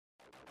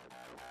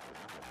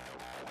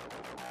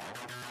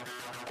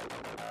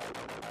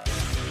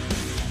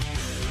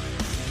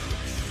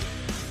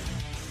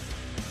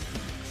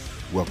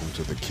Welcome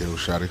to the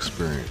Killshot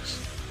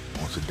Experience.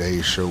 On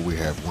today's show, we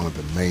have one of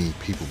the main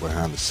people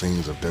behind the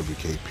scenes of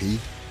WKP,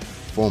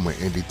 former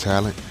indie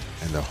talent,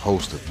 and the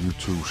host of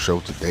YouTube's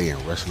Show Today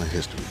in Wrestling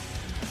History,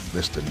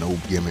 Mr. No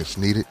Gimmicks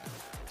Needed,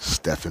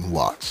 Stephan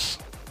Watts.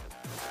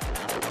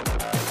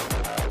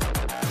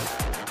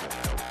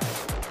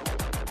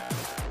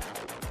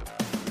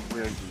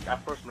 When I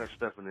first met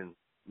Stephan in,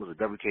 was it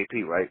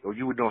WKP, right? Or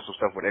you were doing some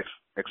stuff with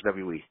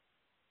XWE?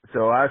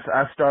 So I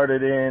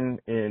started in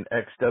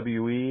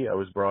XWE. I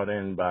was brought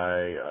in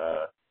by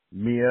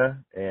Mia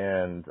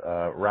and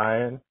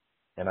Ryan,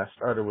 and I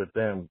started with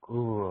them,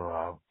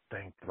 I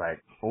think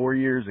like 4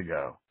 years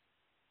ago.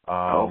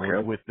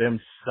 Okay. With them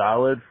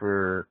solid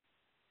for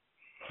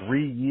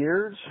 3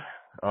 years,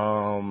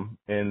 and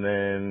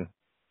then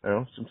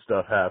some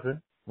stuff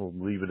happened. We'll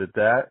leave it at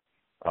that.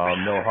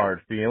 No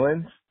hard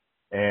feelings,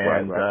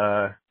 and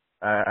right.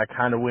 I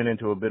kind of went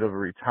into a bit of a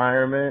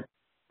retirement.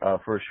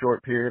 For a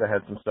short period, I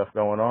had some stuff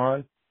going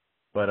on,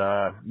 but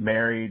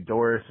Mary,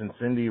 Doris, and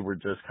Cindy were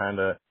just kind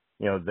of,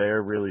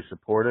 they're really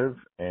supportive,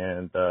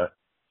 and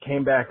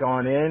came back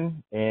on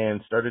in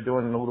and started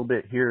doing a little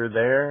bit here or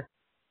there.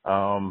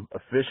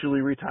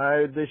 Officially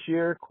retired this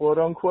year, quote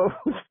unquote,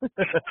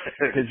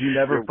 because you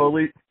never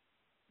fully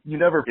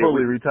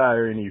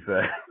retire in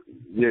EFED.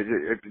 Yeah,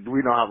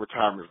 we know how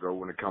retirements go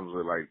when it comes to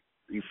like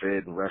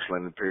EFED and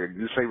wrestling and period.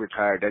 You say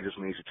retired, that just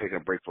means you're taking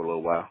a break for a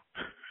little while.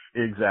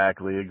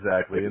 Exactly.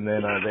 And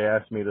then they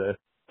asked me to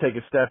take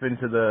a step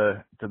into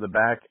the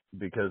back,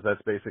 because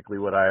that's basically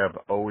what I have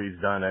always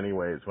done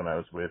anyways. When I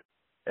was with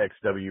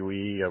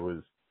XWE, I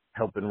was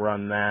helping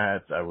run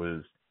that. I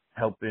was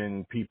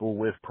helping people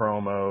with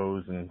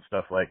promos and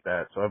stuff like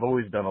that. So I've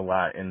always done a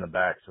lot in the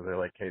back. So they're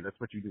like, hey, that's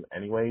what you do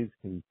anyways.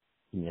 Can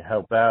you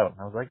help out?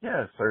 And I was like,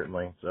 yeah,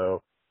 certainly.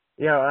 So,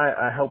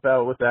 I help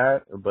out with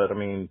that. But I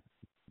mean,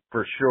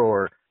 for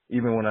sure,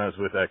 even when I was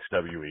with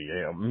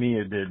XWE,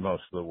 Mia did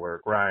most of the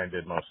work. Ryan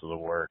did most of the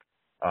work.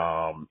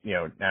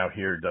 Now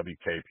here at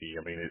WKP,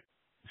 I mean,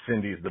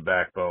 Cindy's the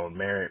backbone.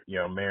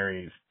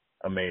 Mary's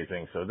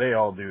amazing. So they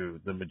all do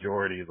the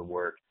majority of the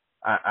work.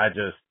 I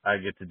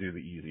get to do the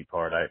easy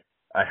part.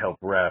 I help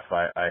ref.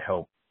 I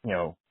help,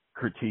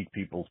 critique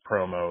people's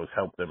promos,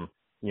 help them,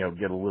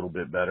 get a little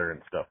bit better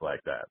and stuff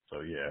like that.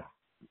 So yeah.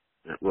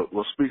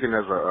 Well, speaking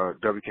as a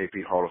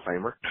WKP Hall of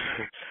Famer,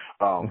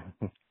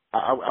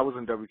 I was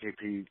in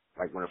WKP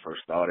like when it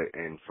first started,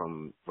 and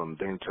from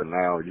then to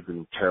now, you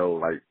can tell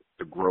like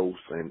the growth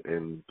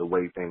and the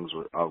way things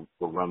were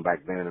run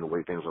back then and the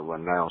way things are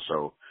run now.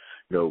 So,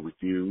 with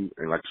you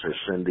and like I said,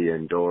 Cindy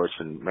and Doris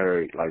and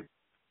Mary, like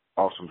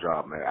awesome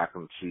job, man. I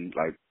can see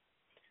like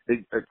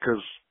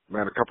because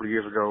man, a couple of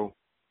years ago,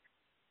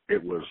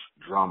 it was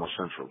Drama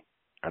Central,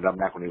 and I'm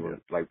not going to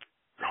even like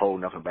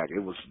hold nothing back. It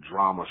was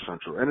Drama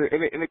Central, and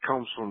it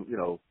comes from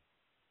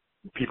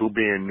people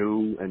being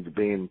new and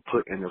being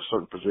put in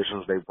certain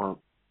positions they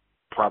weren't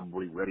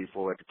probably ready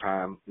for at the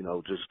time,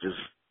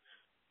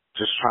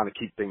 just trying to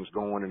keep things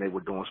going, and they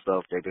were doing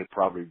stuff that they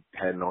probably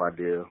had no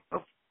idea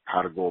of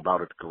how to go about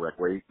it the correct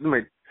way.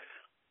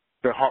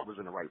 Their heart was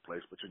in the right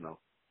place, but you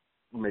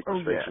make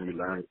mistakes and you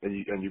learn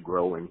and you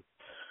grow, and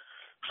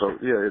so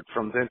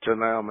from then to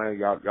now, man,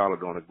 y'all are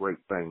doing a great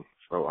thing.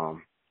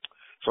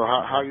 So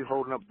how are you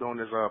holding up during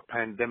this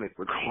pandemic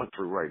we're going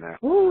through right now?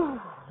 Ooh,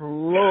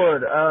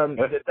 Lord,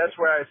 that's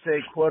where I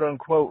say quote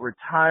unquote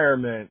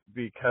retirement,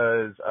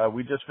 because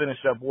we just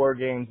finished up War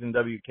Games in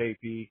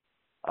WKP,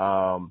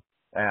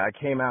 and I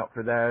came out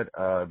for that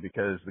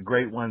because the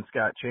great one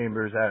Scott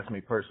Chambers asked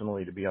me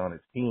personally to be on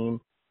his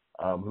team,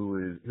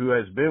 who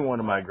has been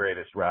one of my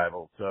greatest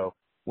rivals. So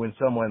when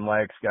someone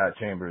like Scott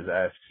Chambers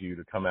asks you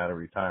to come out of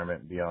retirement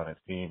and be on his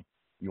team,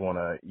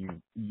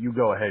 you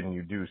go ahead and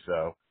you do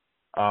so.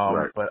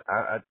 Right. But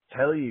I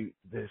tell you,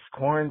 this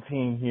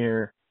quarantine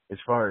here, as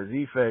far as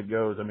EFED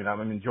goes, I mean,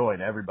 I'm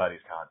enjoying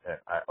everybody's content.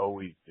 I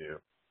always do.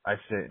 I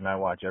sit and I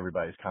watch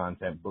everybody's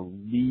content.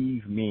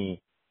 Believe me,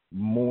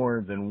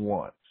 more than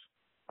once.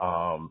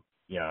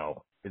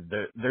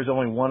 There's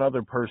only one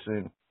other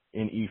person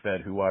in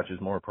EFED who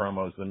watches more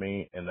promos than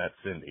me, and that's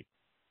Cindy.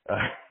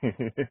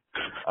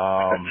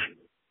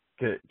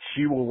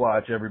 She will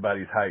watch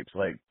everybody's hypes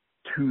like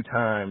 2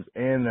 times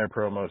and their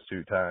promos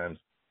 2 times.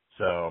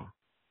 So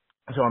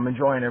I'm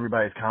enjoying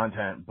everybody's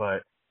content,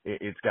 but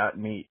it's got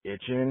me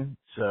itching.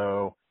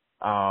 So,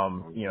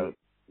 the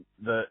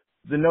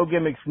No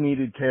Gimmicks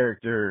Needed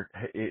character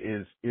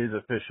is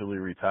officially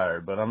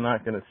retired, but I'm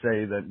not going to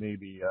say that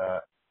maybe,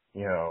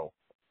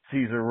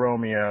 Caesar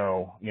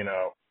Romeo,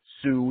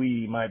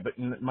 Sui might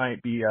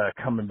be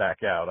coming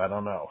back out. I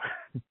don't know.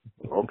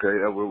 Okay,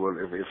 well,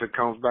 if it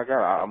comes back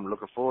out, I'm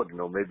looking forward.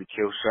 Maybe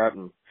Killshot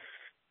and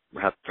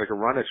have to take a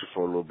run at you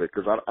for a little bit,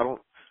 because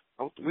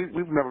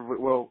we've never.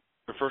 Well,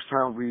 the first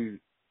time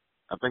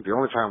I think the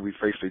only time we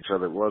faced each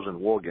other was in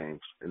War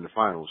Games in the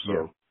finals.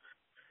 So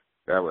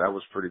that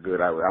was pretty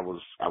good. I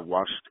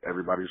watched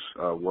everybody's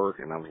work,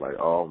 and I was like,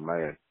 oh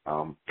man,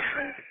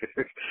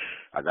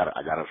 I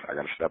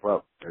gotta step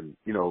up. And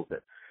you know,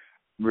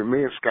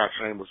 me and Scott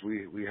Chambers,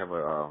 we have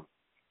a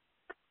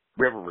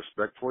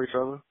respect for each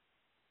other.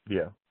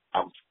 Yeah.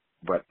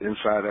 But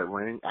inside that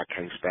ring, I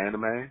can't stand the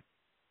man.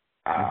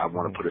 I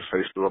want to put his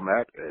face through a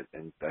mat,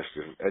 and that's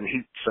just. And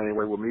he's the same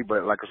way with me.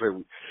 But like I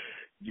said,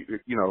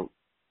 you know,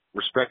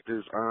 respect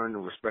is earned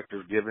and respect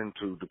is given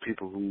to the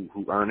people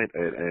who earn it.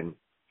 And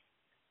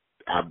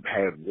I've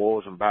had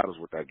wars and battles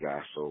with that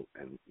guy. So,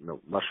 and you know,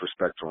 much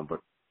respect to him.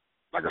 But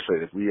like I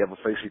said, if we ever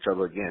face each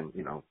other again,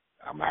 you know,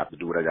 I'm gonna have to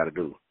do what I got to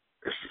do.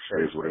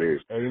 It is what it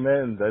is.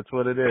 Amen. That's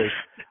what it is.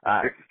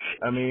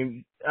 I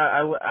mean,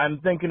 I'm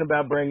thinking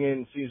about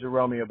bringing Cesar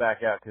Romeo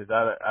back out because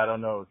I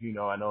don't know if you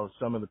know. I know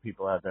some of the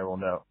people out there will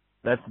know.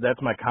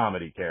 That's my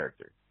comedy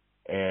character,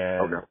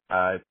 and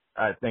Okay.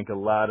 I think a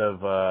lot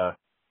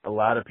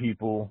of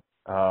people,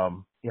 you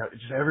know,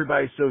 just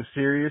everybody's so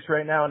serious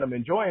right now, and I'm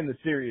enjoying the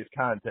serious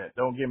content.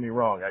 Don't get me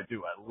wrong, I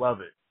do. I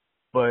love it,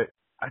 but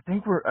I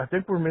think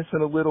we're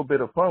missing a little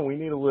bit of fun. We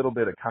need a little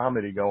bit of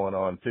comedy going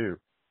on too.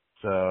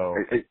 So,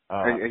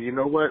 and you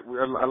know what?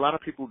 A lot of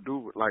people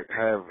do like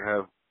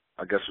have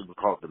I guess you can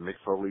call it the Mick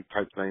Foley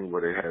type thing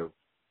where they have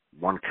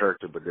one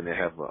character, but then they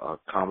have a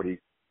comedy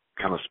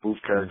kind of spoof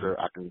character.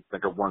 I can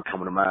think of one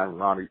coming to mind.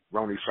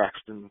 Ronnie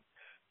Saxton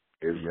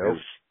is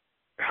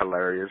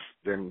hilarious.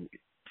 Then,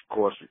 of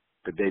course,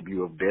 the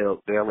debut of Dale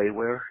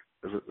Aware.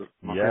 Is it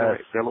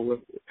Dale Aware?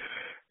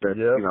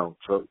 You know,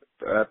 so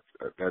that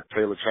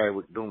Taylor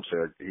Chadwick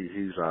Doomsayer,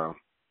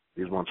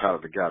 he's one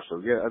talented guy.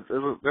 So yeah,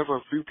 there's a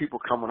few people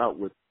coming out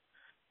with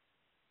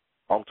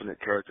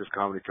alternate characters,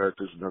 comedy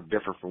characters, you know,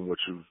 different from what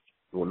you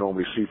will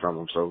normally see from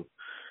them. So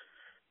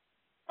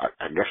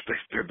I guess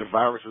the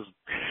virus is,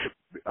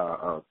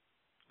 I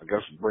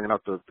guess, bringing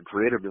out the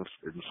creative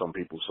in some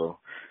people. So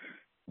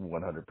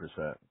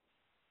 100%.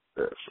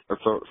 Yes.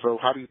 So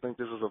how do you think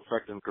this is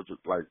affecting? Because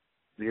like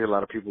you hear a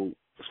lot of people,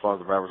 as far as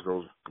the virus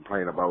goes,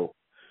 complain about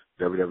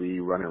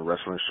WWE running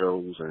wrestling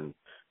shows and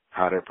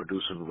how they're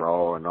producing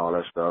Raw and all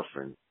that stuff,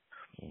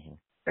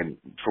 and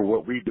for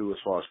what we do as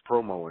far as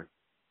promoing,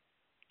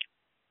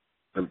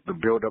 the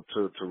build up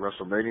to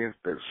WrestleMania,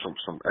 there's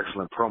some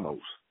excellent promos.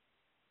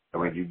 I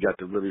mean, you got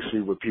to really see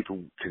what people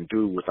can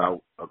do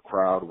without a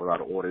crowd,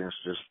 without an audience,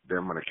 just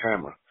them and a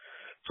camera.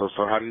 So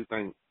how do you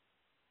think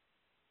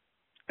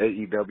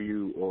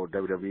AEW or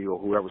WWE or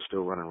whoever's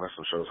still running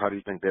wrestling shows, how do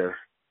you think they're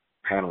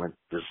handling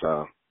this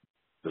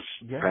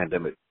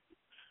pandemic?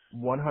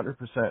 100%.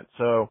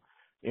 So,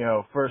 you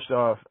know, first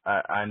off,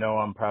 I know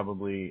I'm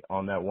probably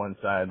on that one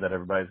side that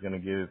everybody's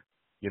going to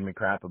give me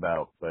crap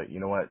about, but you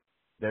know what?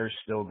 They're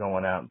still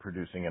going out and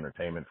producing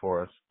entertainment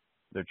for us.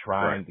 They're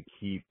trying to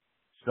keep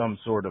some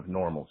sort of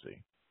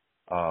normalcy,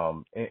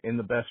 in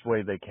the best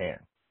way they can.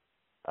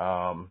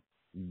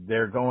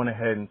 They're going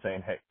ahead and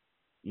saying, hey,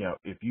 you know,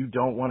 if you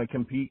don't want to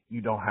compete,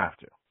 you don't have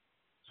to.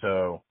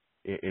 So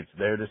it's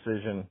their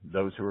decision,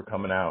 those who are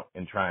coming out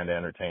and trying to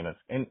entertain us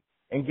and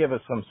give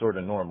us some sort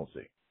of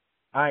normalcy.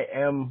 I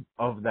am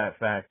of that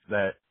fact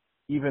that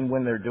even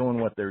when they're doing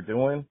what they're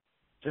doing,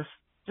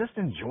 just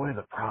enjoy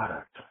the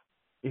product.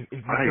 If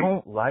you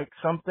don't like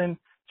something,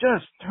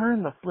 just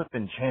turn the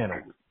flipping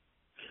channel.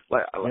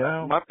 Like, you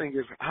know? My thing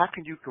is, how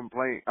can you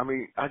complain? I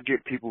mean, I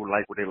get people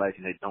like what they like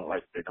and they don't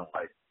like what they don't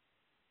like.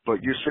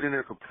 But you're sitting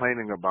there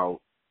complaining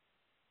about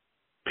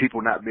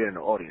people not being in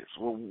the audience.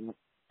 Well,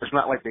 it's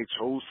not like they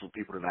chose for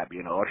people to not be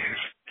in the audience.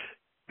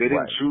 They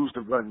didn't choose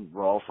to run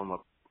Raw from a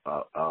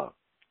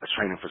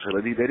training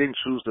facility. They didn't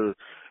choose to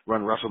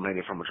run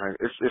WrestleMania from a training.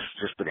 It's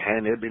just the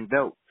hand they've been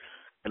dealt.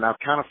 And I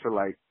kind of feel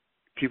like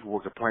people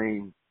would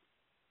complain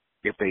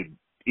if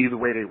either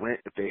way they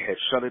went, if they had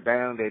shut it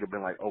down, they'd have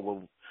been like, oh,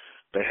 well,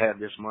 they have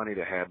this money,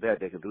 they have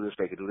that, they can do this,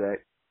 they can do that.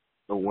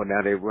 But well,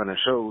 now they're running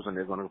shows and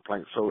they're going to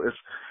complain. So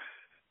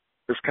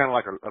it's kind of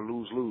like a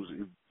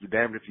lose-lose. You're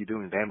damned if you do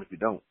and damned if you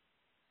don't.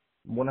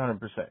 100%.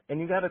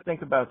 And you got to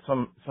think about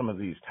some of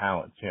these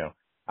talents. You know,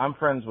 I'm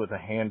friends with a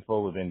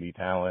handful of indie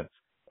talents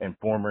and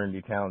former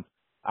indie talents.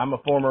 I'm a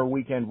former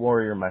weekend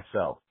warrior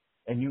myself.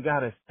 And you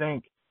got to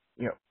think,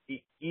 you know,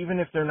 even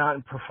if they're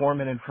not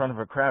performing in front of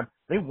a crowd,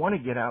 they want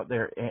to get out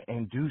there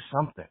and do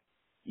something.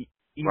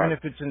 Even if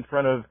it's in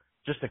front of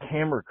just a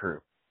camera crew,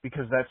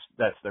 because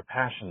that's their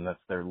passion, that's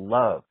their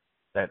love,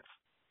 that's,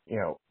 you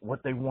know,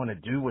 what they want to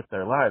do with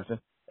their lives.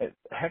 And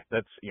heck,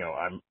 that's, you know,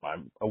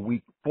 I'm a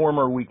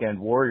former weekend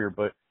warrior,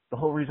 but the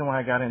whole reason why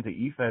I got into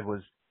EFED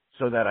was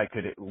so that I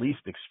could at least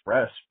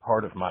express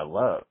part of my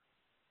love.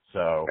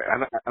 So,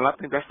 and I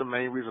think that's the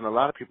main reason a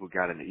lot of people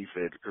got into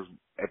EFED, because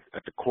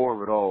at the core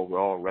of it all,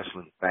 we're all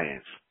wrestling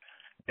fans.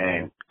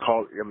 And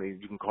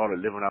you can call it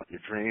living out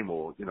your dream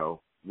or, you know,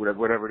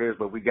 whatever it is,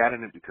 but we got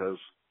in it because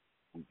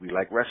we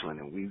like wrestling,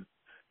 and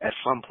at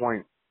some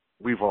point,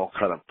 we've all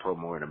cut a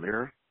promo in the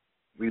mirror.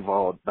 We've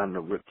all done the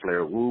Ric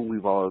Flair woo.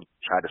 We've all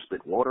tried to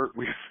spit water.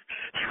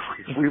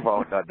 We've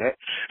all done that.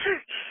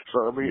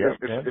 So I mean,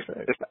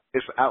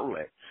 it's an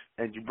outlet.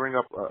 And you bring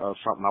up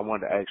something I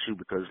wanted to ask you,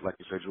 because, like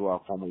you said, you are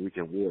a former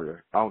weekend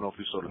warrior. I don't know if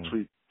you saw the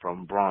tweet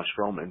from Braun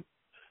Strowman,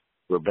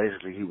 where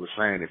basically he was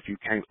saying if you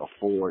can't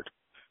afford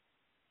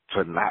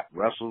to not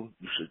wrestle,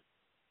 you should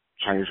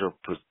change your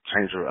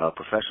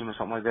profession or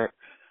something like that.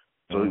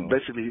 So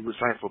basically, he was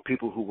saying for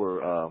people who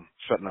were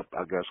setting up,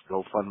 I guess,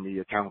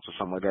 GoFundMe accounts or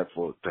something like that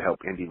to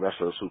help indie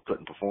wrestlers who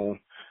couldn't perform,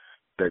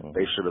 that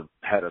they should have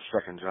had a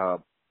second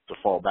job to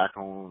fall back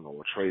on,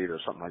 or a trade or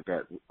something like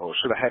that, or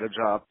should have had a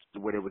job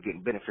where they were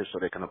getting benefits so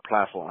they can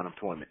apply for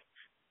unemployment.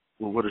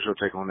 Well, what is your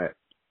take on that?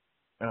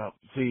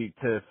 See,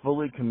 to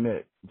fully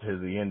commit to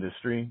the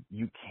industry,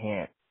 you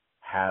can't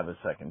have a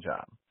second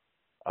job.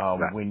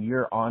 Right. When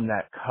you're on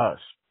that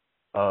cusp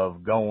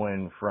of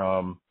going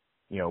from,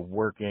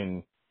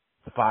 working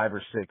 5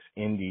 or 6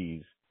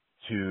 indies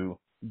to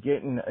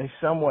getting a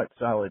somewhat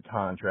solid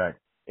contract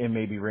in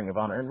maybe Ring of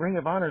Honor. And Ring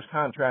of Honor's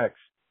contracts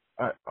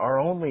are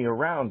only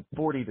around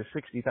 $40,000 to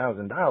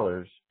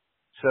 $60,000.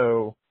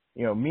 So,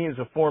 me as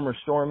a former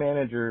store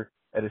manager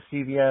at a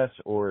CVS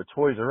or a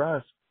Toys R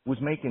Us was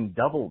making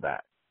double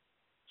that.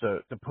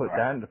 So to put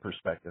that into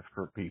perspective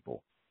for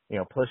people,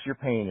 plus you're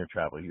paying your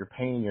travel, you're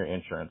paying your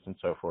insurance and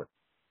so forth.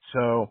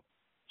 So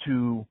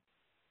to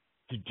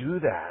do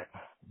that,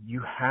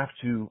 you have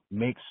to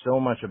make so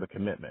much of a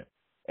commitment.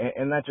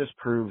 And that just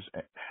proves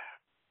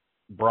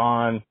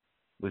Braun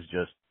was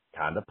just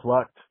kind of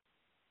plucked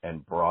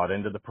and brought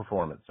into the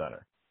performance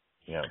center.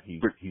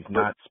 He's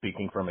not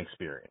speaking from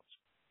experience.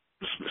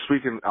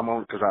 Speaking, I'm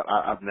on because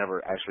I've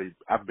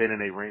been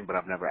in a ring, but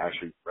I've never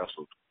actually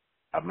wrestled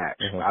a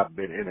match. I've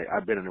been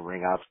in the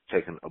ring. I've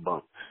taken a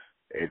bump.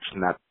 It's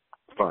not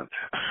fun.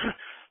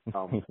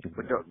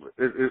 But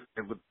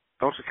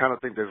don't you kind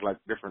of think there's like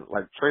different,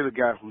 like say the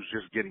guy who's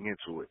just getting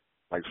into it.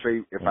 Like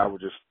say if I were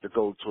just to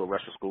go to a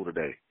wrestling school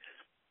today,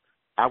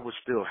 I would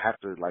still have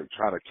to like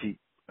try to keep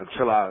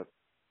until I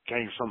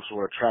gain some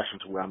sort of traction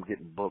to where I'm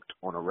getting booked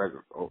on a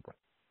regular, or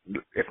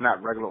if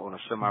not regular, on a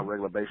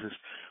semi-regular basis.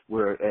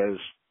 Whereas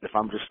if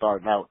I'm just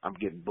starting out, I'm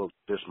getting booked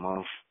this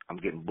month, I'm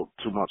getting booked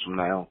 2 months from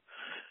now.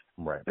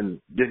 Right. And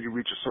then you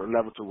reach a certain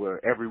level to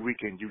where every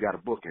weekend you got a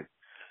booking.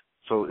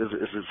 So is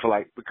it for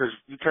like, because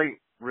you can't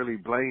really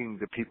blame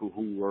the people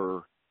who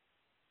were,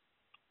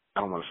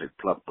 I don't want to say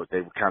plucked, but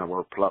they kind of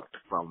were plucked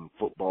from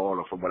football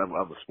or from whatever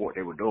other sport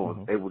they were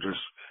doing. They were just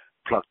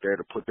plucked there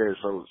to put there.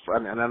 So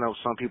and I know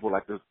some people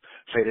like to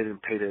say they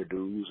didn't pay their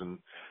dues and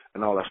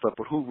all that stuff,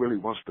 but who really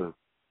wants to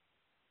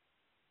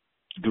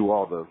do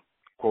all the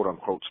quote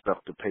unquote stuff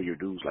to pay your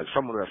dues? Like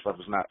some of that stuff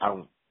is not,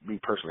 me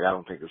personally, I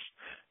don't think it's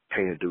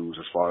paying dues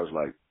as far as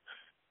like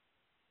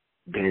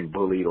being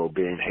bullied or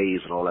being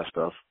hazed and all that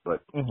stuff,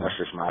 but that's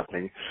just my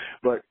opinion.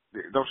 But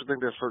don't you think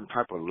there's certain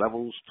type of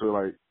levels to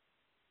like?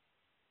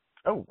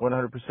 Oh,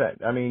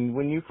 100%. I mean,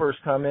 when you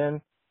first come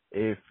in,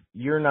 if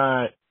you're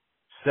not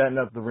setting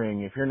up the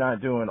ring, if you're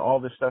not doing all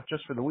this stuff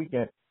just for the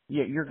weekend,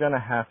 you're going to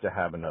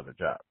have another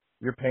job.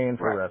 You're paying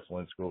for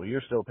wrestling school.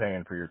 You're still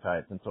paying for your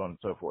tights and so on and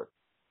so forth.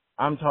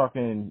 I'm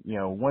talking,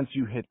 once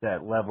you hit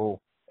that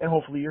level, and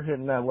hopefully you're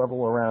hitting that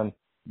level around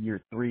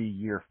year 3,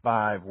 year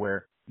 5,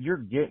 where you're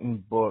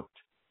getting booked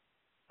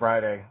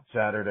Friday,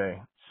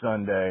 Saturday,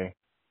 Sunday,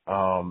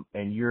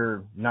 and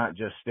you're not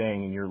just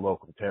staying in your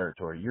local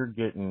territory. You're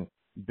getting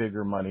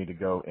bigger money to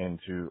go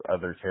into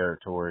other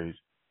territories,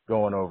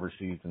 going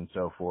overseas and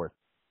so forth.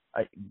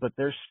 But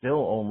they're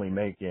still only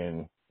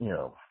making,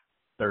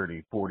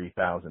 $30,000,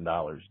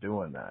 $40,000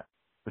 doing that.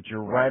 But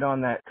you're right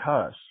on that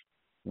cusp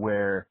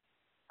where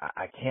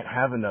I can't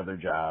have another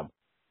job.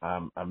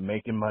 I'm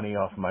making money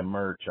off my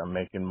merch. I'm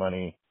making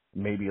money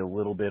maybe a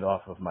little bit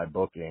off of my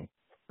booking,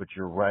 but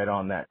you're right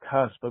on that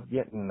cusp of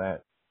getting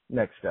that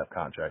next step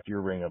contract,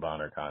 your Ring of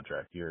Honor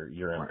contract,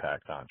 your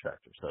Impact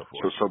contract, or so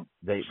forth. So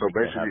basically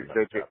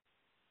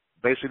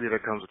there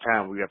comes a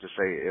time where you have to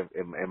say,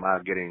 am I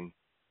getting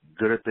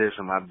good at this?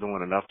 Am I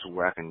doing enough to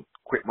where I can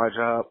quit my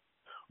job,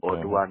 or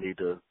do I need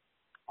to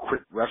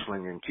quit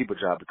wrestling and keep a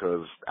job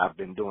because I've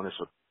been doing this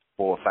for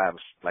 4 or 5,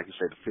 like you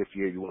said, the 5th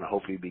year, you want to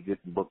hopefully be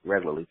getting booked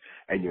regularly,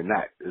 and you're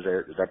not. Is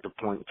that the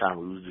point in time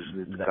where you just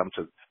need to come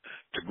to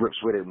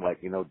grips with it and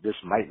like, this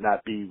might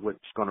not be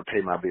what's going to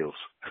pay my bills?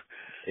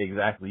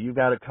 Exactly. You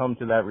got to come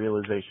to that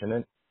realization.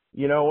 And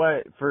you know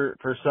what? For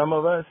some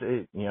of us,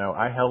 I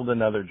held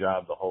another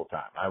job the whole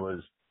time. I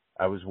was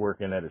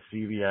working at a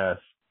CVS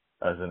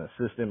as an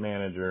assistant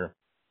manager.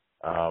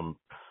 I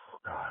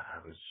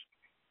was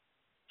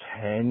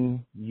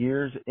 10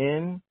 years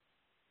in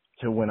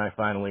to when I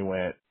finally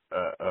went,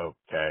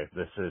 okay,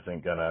 this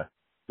isn't gonna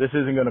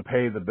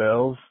pay the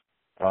bills.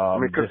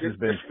 This has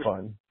been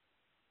fun.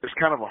 It's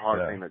kind of a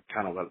hard thing to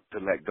kind of to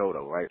let go,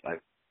 though, right?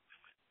 Like,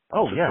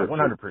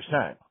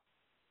 100%.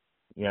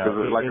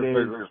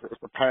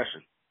 It's a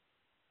passion.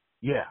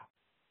 Yeah.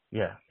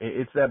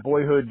 It's that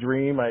boyhood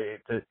dream.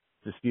 To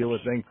steal a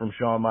thing from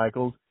Shawn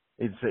Michaels,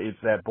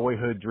 it's that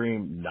boyhood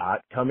dream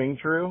not coming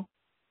true.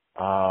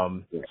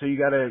 So you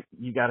gotta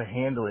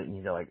handle it,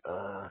 and you're like,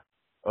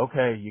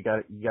 okay, you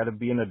gotta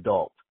be an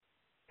adult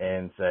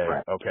and say,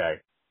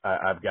 okay,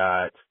 I've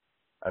got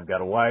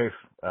a wife,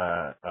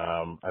 I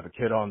have a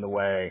kid on the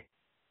way,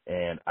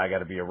 and I got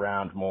to be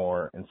around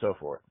more and so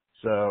forth.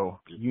 So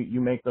you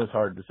make those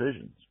hard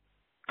decisions.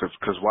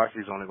 Because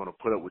wifey's only going to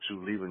put up with you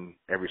leaving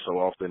every so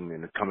often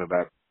and coming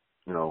back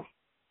you know,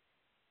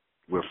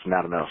 with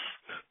not enough.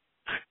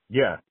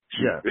 Yeah,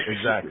 She, yeah,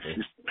 exactly.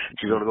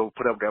 she's gonna go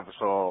put up there for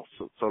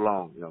so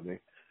long, you know what I mean?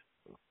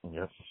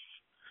 Yep.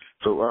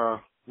 So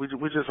we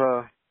just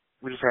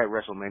had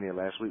WrestleMania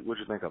last week.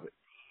 What'd you think of it?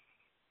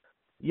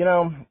 You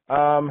know,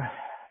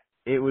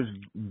 it was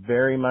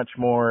very much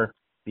more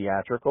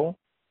theatrical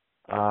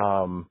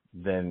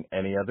than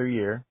any other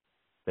year.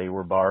 They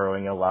were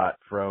borrowing a lot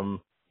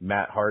from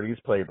Matt Hardy's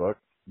playbook,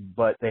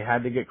 but they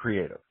had to get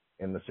creative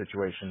in the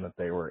situation that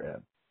they were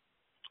in.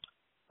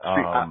 See,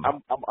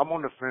 I'm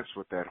on the fence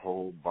with that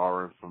whole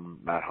borrowing from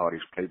Matt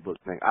Hardy's playbook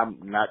thing. I'm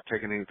not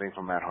taking anything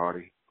from Matt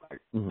Hardy.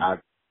 Like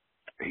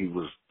he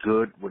was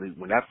good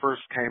when that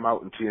first came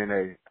out in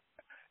TNA,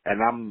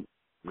 and I'm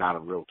not a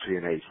real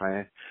TNA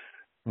fan,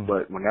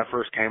 but when that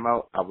first came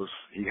out,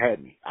 he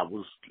had me. I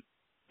was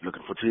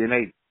looking for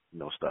TNA,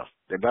 stuff.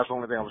 That's the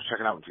only thing I was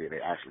checking out in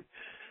TNA actually.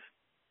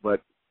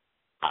 But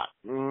I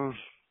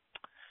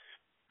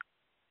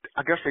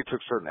guess they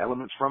took certain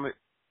elements from it.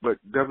 But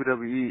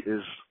WWE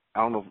is, I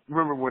don't know.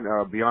 Remember when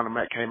Beyond the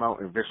Mat came out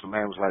and Vince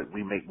McMahon was like,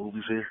 "We make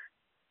movies here."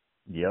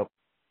 Yep.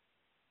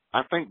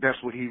 I think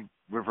that's what he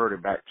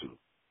reverted back to,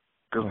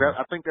 because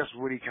I think that's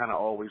what he kind of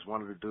always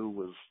wanted to do,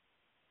 was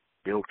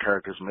build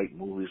characters, make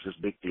movies, this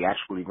big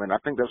theatrical event. I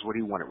think that's what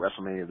he wanted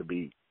WrestleMania to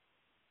be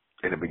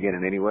in the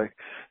beginning anyway.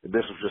 And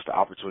this was just an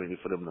opportunity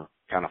for them to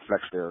kind of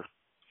flex their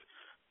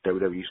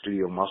WWE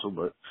studio muscle.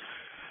 But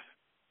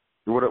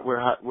what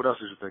else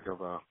did you think of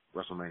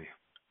WrestleMania?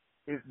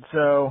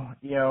 So,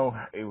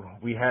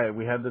 we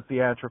had the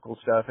theatrical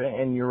stuff,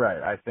 and you're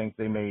right. I think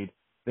they made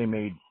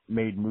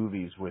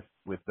movies with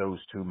those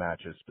two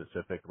matches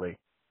specifically.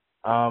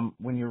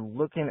 When you're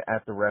looking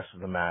at the rest of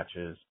the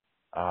matches,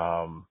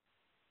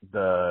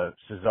 the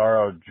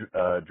Cesaro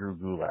Drew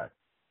Gulak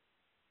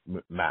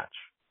match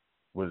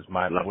was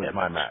my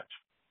match.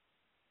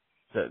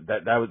 So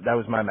that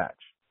was my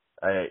match.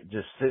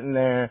 Just sitting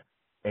there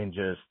and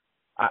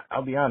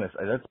I'll be honest,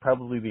 that's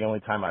probably the only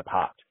time I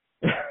popped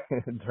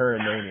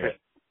during Mania.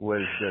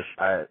 Was just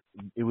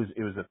it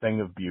was a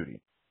thing of beauty.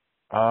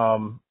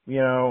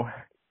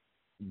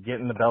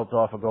 Getting the belt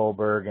off of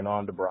Goldberg and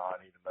onto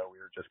Braun, even though we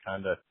were just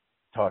kind of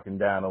talking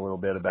down a little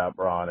bit about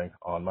Braun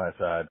on my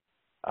side.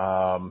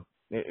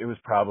 It was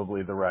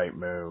probably the right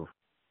move.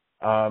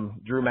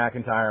 Drew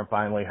McIntyre, I'm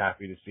finally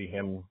happy to see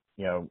him,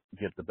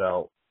 get the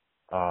belt,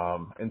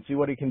 and see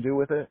what he can do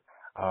with it.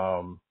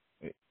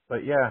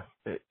 But yeah,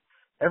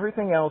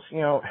 everything else,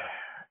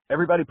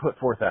 everybody put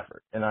forth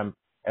effort, and I'm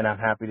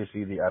happy to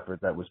see the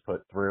effort that was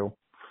put through.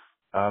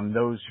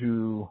 Those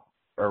who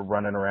are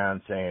running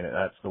around saying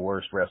that's the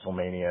worst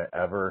WrestleMania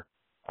ever,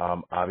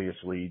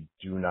 obviously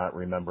do not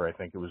remember. I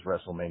think it was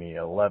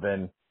WrestleMania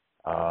 11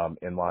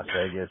 in Las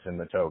Vegas in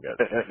the togas.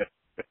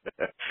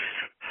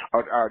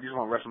 You just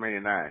want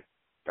WrestleMania 9?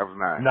 That was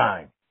 9.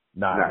 9.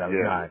 That was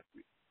yeah. 9.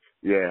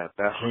 Yeah,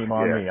 that's shame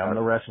on me. I'm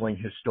the wrestling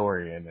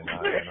historian, and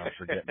I'm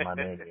forgetting my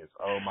manias.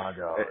 Oh my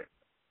God!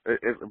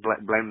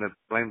 Blame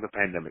the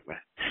pandemic,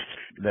 man.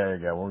 There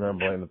you go. We're gonna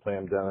blame the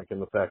pandemic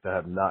and the fact I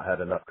have not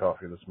had enough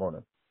coffee this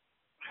morning.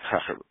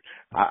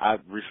 I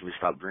recently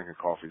stopped drinking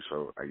coffee,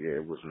 so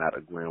it was not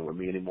agreeing with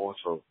me anymore.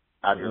 So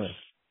I just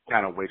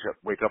kind of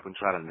wake up and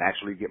try to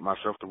naturally get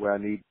myself to where I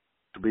need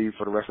to be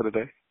for the rest of the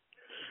day.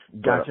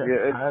 Gotcha.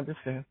 I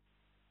understand.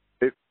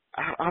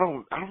 I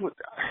don't.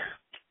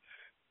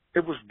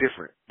 It was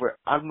different, but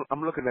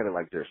I'm looking at it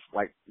like this.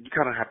 Like, you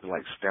kind of have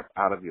to step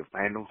out of your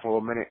fandom for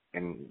a minute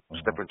and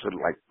step into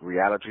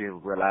reality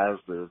and realize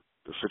the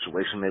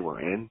situation they were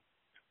in.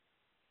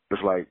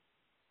 It's like,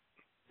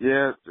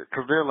 yeah,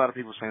 because there are a lot of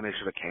people saying they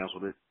should have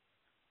canceled it.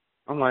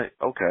 I'm like,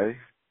 okay,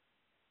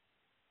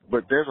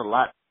 but there's a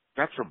lot.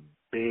 That's a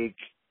big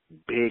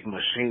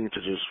machine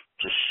to just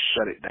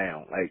shut it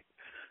down. Like,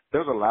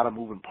 there's a lot of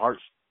moving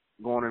parts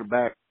going on in the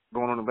back.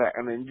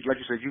 And then, like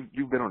you said,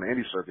 you've been on the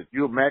indie circuit.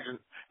 You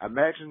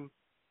imagine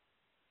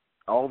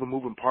all the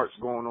moving parts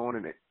going on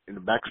in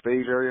the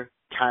backstage area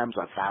times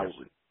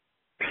 1,000.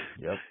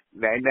 Yep.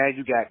 Now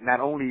you got not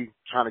only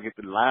trying to get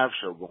the live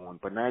show going,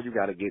 but now you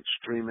got to get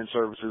streaming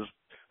services,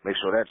 make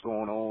sure that's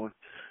going on.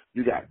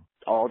 You got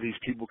all these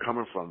people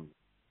coming from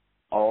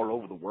all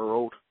over the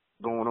world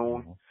going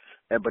on,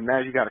 but now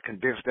you got to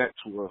condense that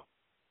to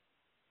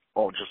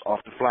just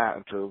off the fly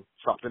into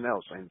something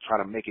else and try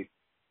to make it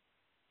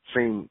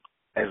seem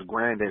as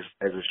grand as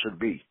it should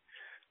be.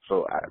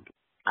 So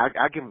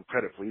I give him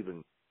credit for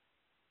even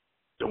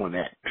doing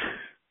that.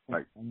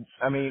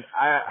 I mean,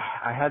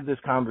 I had this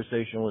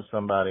conversation with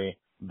somebody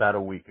about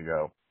a week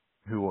ago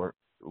who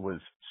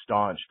was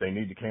staunch. They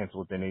need to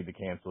cancel it.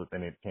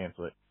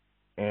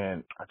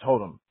 And I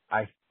told him,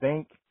 I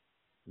think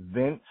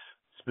Vince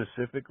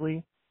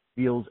specifically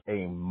feels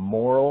a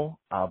moral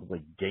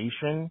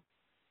obligation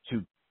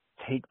to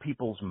take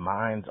people's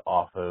minds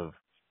off of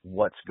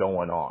what's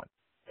going on.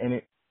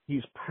 And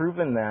he's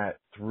proven that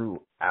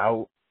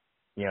throughout,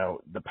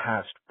 the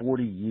past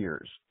 40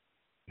 years.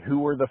 Who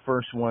were the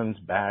first ones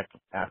back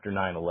after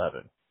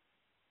 9/11?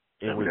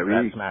 It was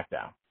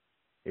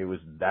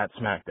that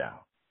SmackDown.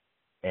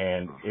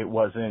 And it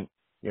wasn't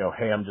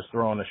hey, I'm just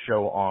throwing a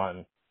show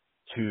on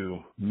to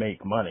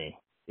make money.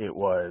 It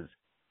was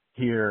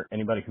here,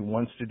 anybody who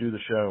wants to do the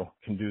show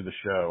can do the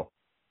show.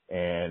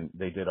 And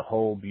they did a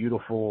whole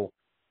beautiful,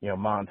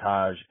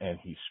 montage, and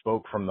he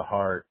spoke from the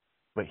heart,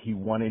 but he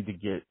wanted to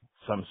get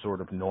some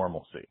sort of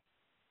normalcy.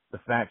 The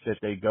fact that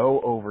they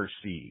go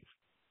overseas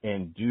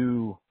and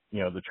do,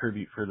 the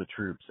tribute for the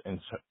troops and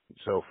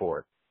so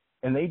forth.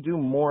 And they do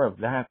more of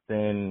that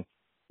than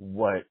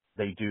what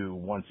they do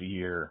once a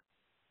year,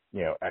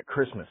 at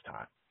Christmas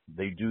time.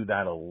 They do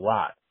that a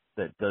lot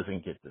that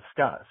doesn't get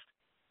discussed.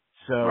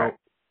 So Right.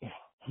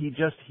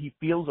 he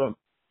feels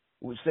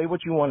say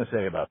what you want to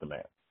say about the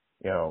man.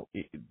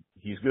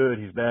 He's good,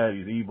 he's bad,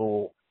 he's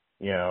evil,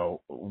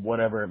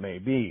 whatever it may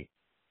be.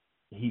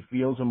 He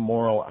feels a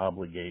moral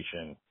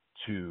obligation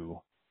to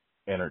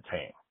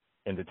entertain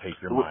and to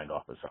take your mind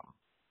off of something.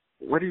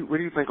 Where do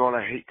you think all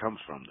that hate comes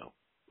from, though?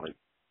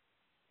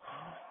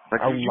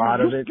 Like a lot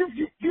of it.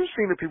 You've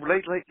seen the people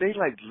they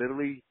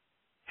literally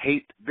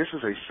hate. This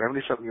is a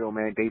 77-year-old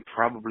man they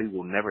probably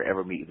will never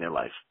ever meet in their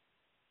life.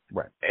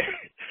 Right.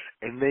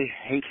 And they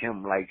hate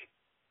him like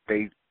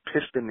he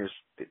pissed in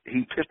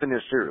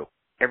their cereal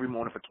every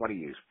morning for 20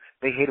 years.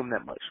 They hate him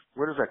that much.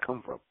 Where does that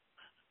come from?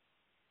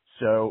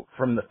 So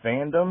from the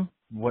fandom,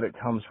 what it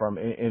comes from,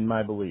 in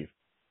my belief,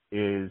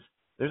 is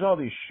there's all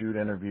these shoot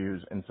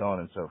interviews and so on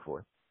and so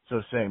forth.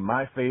 So say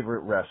my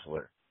favorite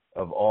wrestler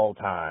of all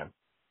time,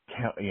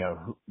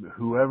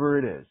 whoever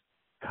it is,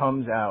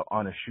 comes out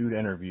on a shoot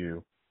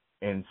interview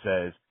and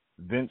says,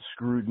 Vince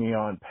screwed me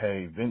on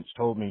pay. Vince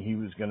told me he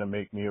was going to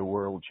make me a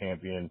world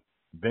champion.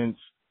 Vince,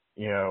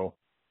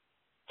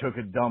 took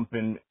a dump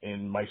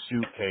in my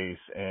suitcase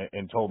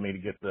and told me to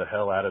get the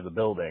hell out of the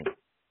building.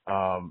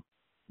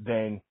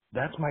 Then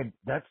that's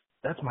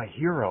my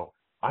hero.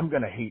 I'm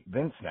going to hate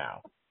Vince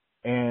now.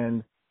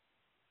 And,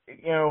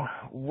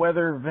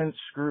 whether Vince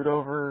screwed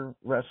over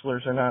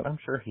wrestlers or not, I'm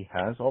sure he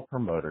has. All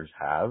promoters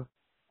have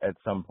at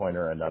some point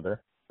or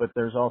another. But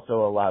there's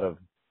also a lot of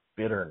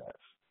bitterness.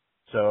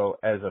 So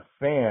as a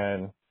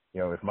fan,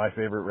 if my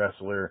favorite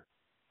wrestler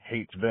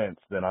hates Vince,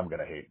 then I'm going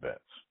to hate Vince.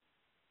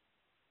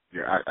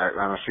 Yeah,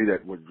 I see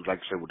that with, like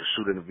I said, with the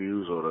shoot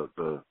interviews or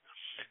the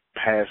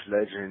past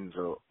legends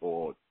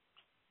or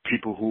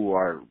people who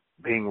are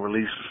being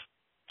released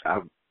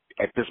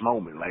at this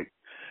moment. Like,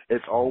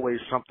 it's always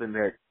something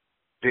that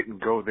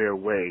didn't go their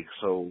way,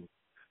 so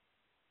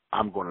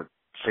I'm going to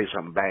say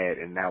something bad,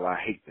 and now I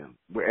hate them.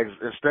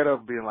 Instead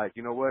of being like,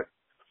 you know what,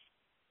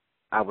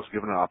 I was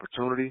given an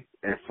opportunity,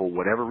 and for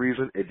whatever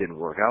reason, it didn't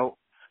work out.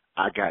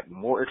 I got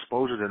more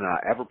exposure than I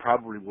ever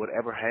probably would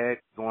ever had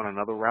going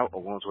another route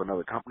or going to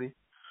another company.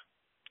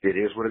 It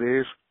is what it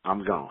is.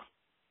 I'm gone.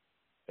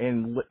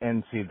 And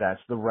see,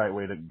 that's the right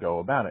way to go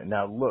about it.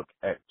 Now look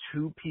at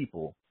two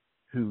people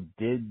who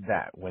did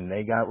that when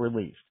they got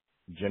released,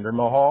 Jinder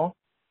Mahal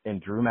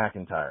and Drew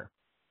McIntyre.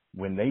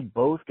 When they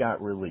both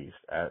got released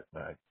at,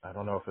 I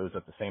don't know if it was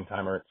at the same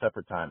time or at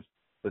separate times,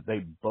 but they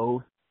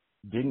both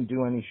didn't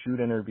do any shoot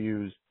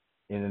interviews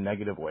in a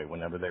negative way.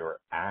 Whenever they were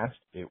asked,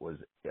 it was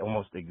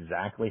almost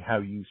exactly how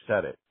you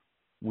said it.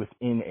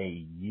 Within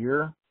a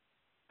year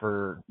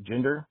for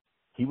Jinder,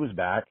 he was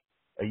back.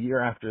 A year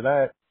after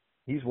that,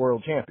 he's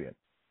world champion.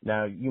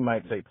 Now, you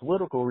might say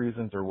political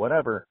reasons or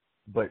whatever,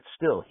 but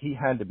still, he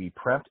had to be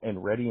prepped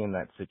and ready in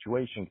that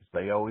situation because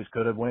they always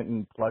could have went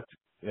and plucked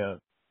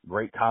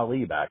Great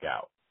Khali back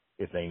out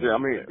if they needed. Yeah, I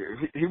mean,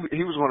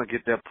 he was going to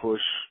get that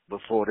push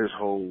before this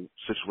whole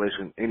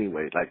situation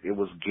anyway. Like, it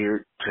was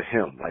geared to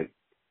him. Like,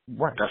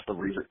 right. That's the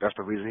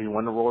reason he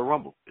won the Royal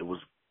Rumble. It was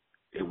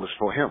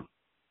for him.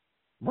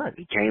 Right.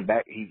 He came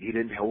back. He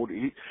didn't hold.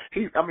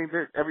 I mean,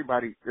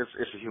 everybody.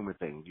 It's a human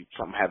thing.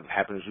 Something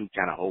happens. You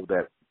kind of hold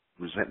that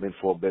resentment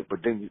for a bit, but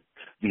then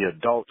the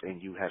adult in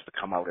you has to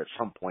come out at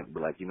some point and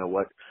be like, you know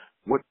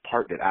what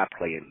part did I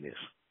play in this?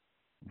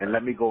 And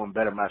let me go and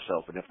better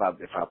myself. And if I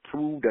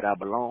prove that I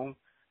belong,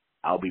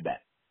 I'll be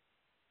back.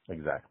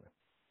 Exactly.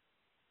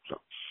 So,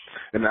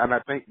 and I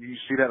think you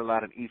see that a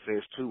lot in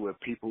E-Fest too, where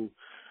people,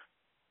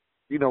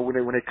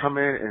 when they come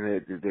in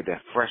and they're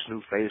that fresh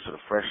new face or the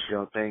fresh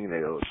young thing, and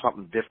they're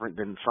something different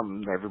than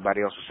something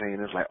everybody else is saying.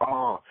 It's like,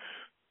 oh,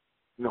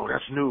 no,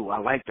 that's new. I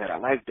like that.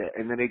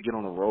 And then they get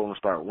on the roll and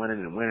start winning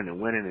and winning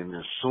and winning. And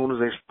as soon as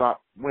they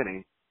stop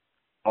winning,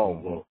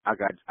 well, I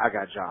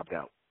got jobbed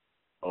out.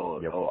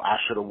 Oh, I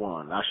should have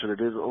won. I should have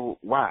did. Oh,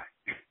 why?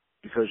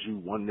 Because you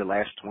won your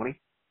last 20.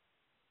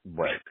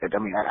 Right. I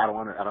mean, I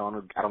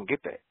don't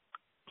get that.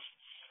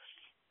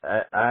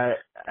 I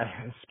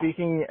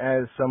speaking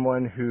as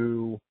someone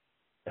who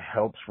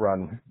helps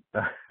run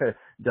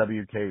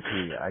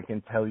WKP, I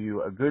can tell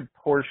you a good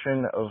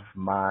portion of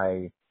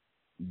my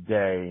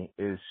day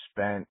is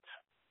spent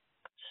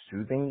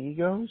soothing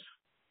egos.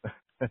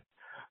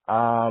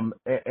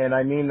 And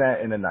I mean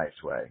that in a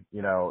nice way.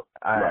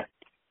 Right.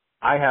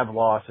 I have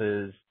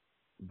losses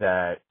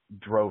that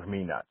drove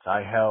me nuts.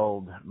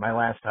 My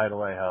last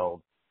title I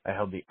held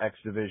the X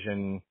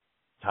Division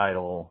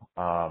title,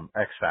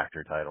 X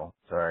Factor title,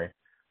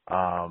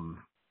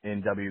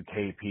 in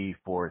WKP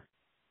for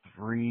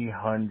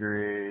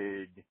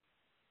 300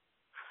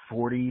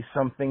 40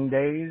 something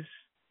days.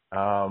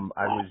 I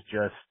was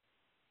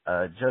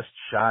just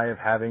shy of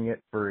having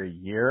it for a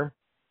year.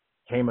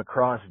 Came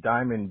across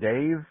Diamond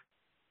Dave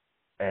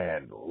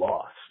and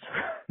lost.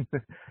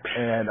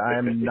 And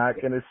I'm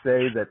not going to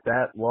say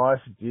that loss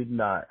did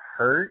not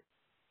hurt.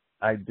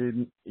 I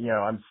didn't,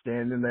 I'm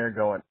standing there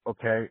going,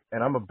 okay,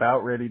 and I'm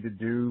about ready to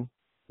do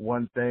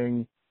one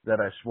thing that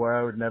I swore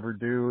I would never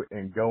do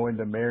and go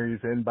into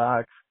Mary's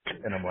inbox.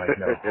 And I'm like,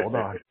 no,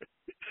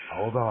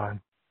 hold on.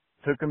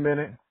 Took a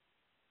minute,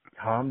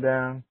 calmed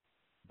down,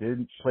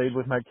 played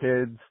with my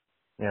kids,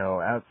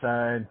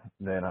 outside.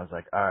 And then I was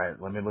like, all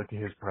right, let me look at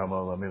his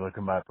promo. Let me look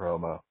at my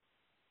promo.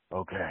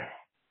 Okay,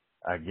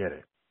 I get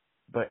it.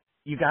 But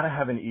you got to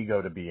have an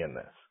ego to be in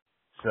this.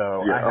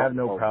 So yeah, I have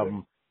no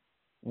problem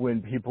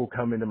when people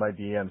come into my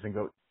DMs and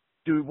go,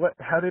 dude,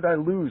 how did I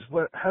lose?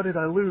 How did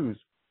I lose?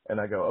 And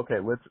I go, okay,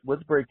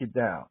 let's break it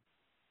down.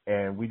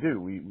 And we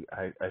do.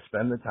 I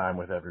spend the time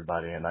with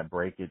everybody and I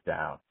break it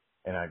down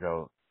and I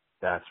go,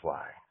 that's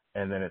why.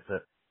 And then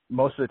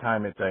most of the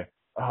time it's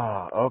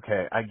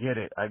okay, I get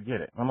it.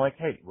 I'm like,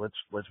 hey,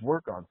 let's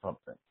work on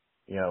something.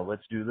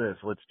 Let's do this,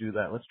 let's do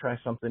that, let's try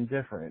something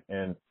different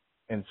and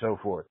so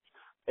forth.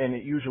 And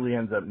it usually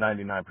ends up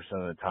 99%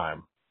 of the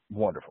time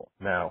wonderful.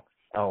 Now,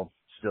 I'll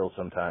still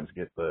sometimes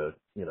get the,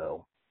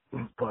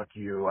 fuck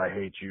you, I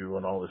hate you,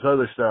 and all this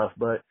other stuff,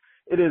 but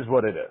it is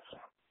what it is.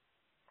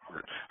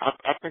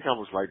 I think I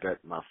was like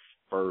that my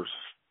first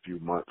few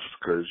months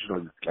because,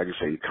 like you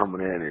say, you're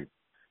coming in and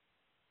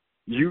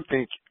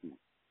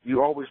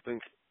you always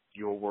think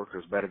your work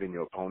is better than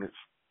your opponent's,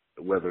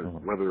 whether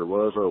it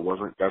was or it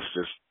wasn't. That's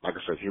just, like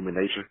I said, human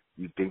nature.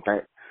 You think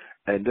that.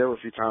 And there were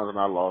a few times when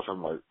I lost,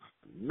 I'm like,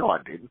 no, I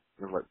didn't.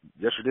 I was like,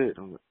 yes, you did.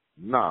 I'm like,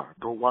 nah,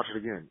 go watch it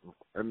again.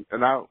 And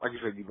I, like you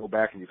said, you go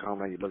back and you come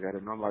down, you look at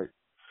it, and I'm like,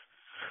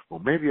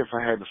 well, maybe if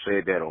I hadn't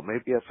said that, or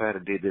maybe if I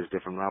had did this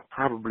different, I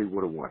probably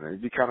would have won.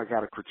 And you kind of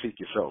got to critique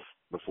yourself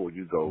before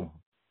you go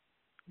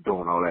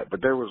doing all that.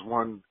 But there was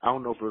one, I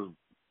don't know if it was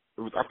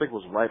I think it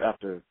was right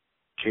after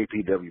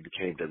KPW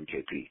became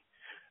WKP.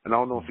 And I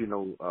don't know if you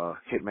know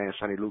Hitman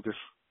Sonny Lucas.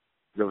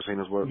 You ever seen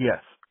his work?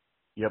 Yes.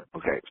 Yep.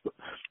 Okay. So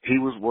he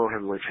was World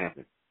Heavyweight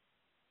Champion.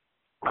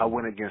 I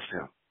went against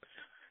him.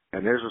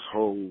 And there's this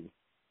whole,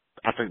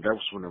 I think that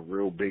was when a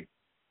real big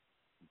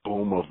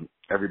boom of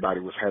everybody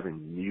was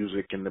having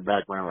music in the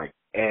background. Like,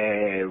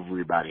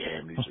 everybody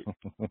had music.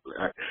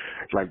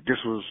 Like, this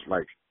was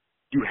like,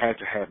 you had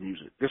to have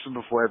music. This is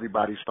before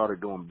everybody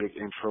started doing big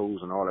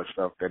intros and all that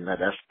stuff. Then that's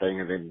the thing,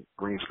 and then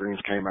green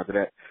screens came after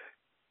that.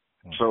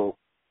 So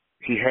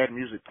he had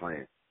music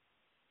playing.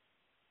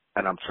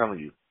 And I'm telling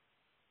you,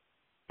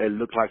 it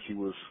looked like he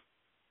was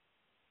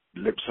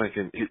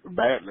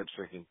bad lip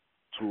syncing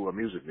to a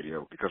music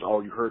video because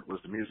all you heard was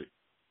the music.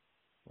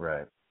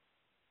 Right.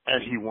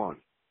 And he won.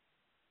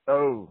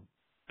 Oh.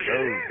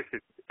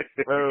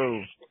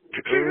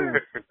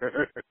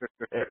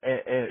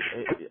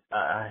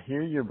 I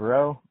hear you,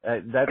 bro.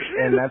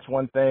 That's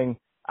one thing.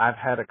 I've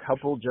had a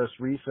couple just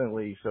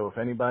recently, so if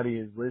anybody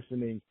is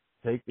listening,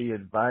 take the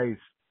advice.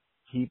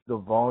 Keep the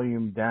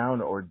volume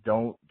down or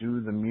don't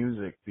do the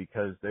music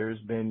because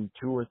there's been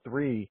 2 or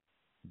 3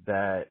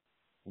 that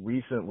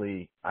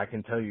recently I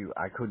can tell you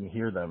I couldn't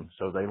hear them,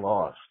 so they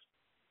lost.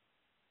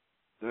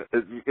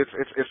 If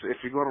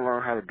you're going to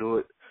learn how to do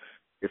it,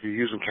 if you're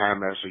using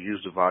KineMaster,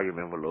 use the volume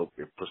envelope.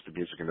 It puts the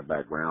music in the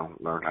background.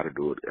 Learn how to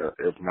do it.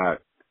 If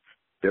not,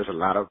 there's a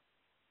lot of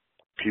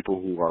people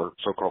who are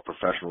so-called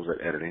professionals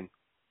at editing.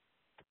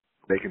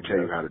 They can tell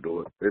you how to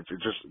do it. It's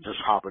just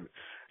hopping.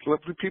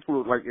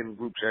 People like in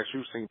group chats,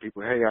 you've seen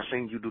people, hey, I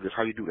seen you do this.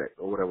 How you do that?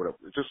 Or whatever.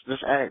 Just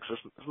ask.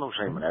 There's no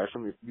shame in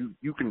asking. If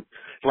you can,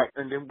 like,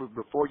 and then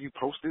before you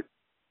post it,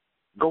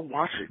 go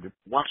watch it.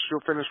 Watch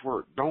your finished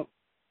work. Don't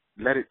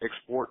let it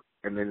export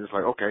and then it's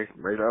like, okay,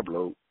 I'm ready to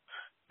upload.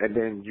 And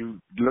then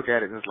you look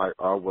at it and it's like,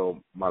 oh, well,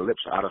 my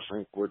lips are out of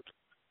sync with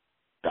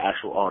the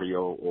actual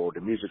audio or the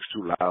music's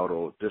too loud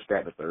or this, that,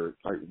 and the third.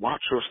 Like,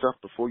 watch your stuff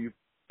before you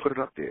put it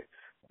up there.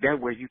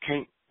 That way you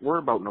can't worry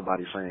about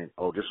nobody saying,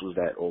 oh, this was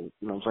that, or,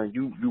 you know what I'm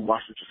saying? You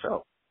watch it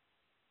yourself.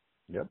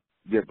 Yep.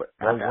 Yeah, but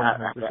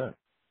 100%.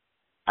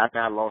 After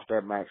I lost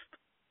that match,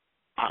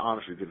 I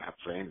honestly didn't have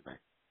to say anything.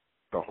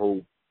 The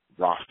whole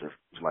roster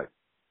was like,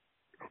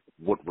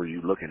 what were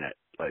you looking at?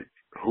 Like,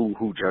 who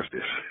judged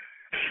this?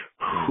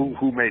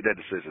 Who made that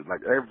decision?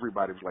 Like,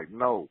 everybody was like,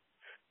 no,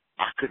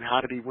 I couldn't.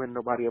 How did he win?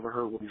 Nobody ever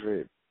heard what he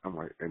said. I'm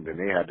like, and then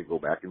they had to go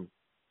back and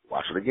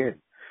watch it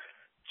again.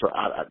 So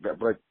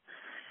but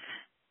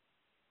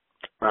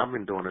I've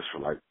been doing this for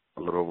like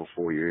a little over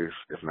 4 years,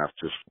 if not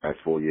just like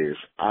 4 years.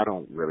 I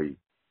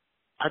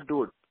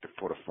do it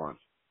for the fun.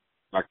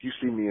 Like, you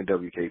see me in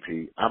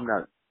WKP, I'm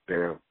not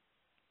there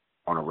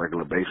on a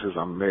regular basis.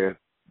 I'm there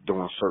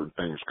doing certain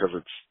things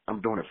because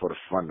I'm doing it for the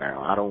fun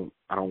now. I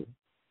don't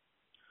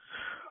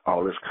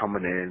all this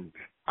coming in.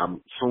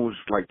 Soon as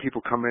like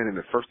people come in and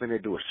the first thing they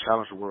do is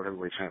challenge the world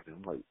heavyweight champion.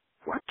 I'm like,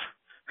 what?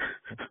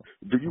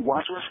 Do you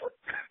watch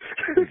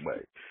wrestling?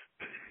 Like,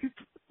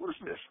 what is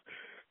this?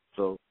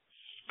 So,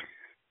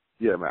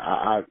 yeah, man,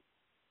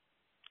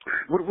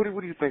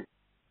 What do you think?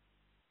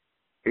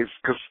 It's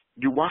because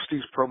you watch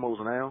these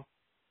promos now,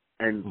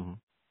 and Mm-hmm.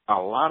 a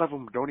lot of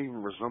them don't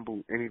even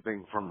resemble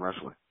anything from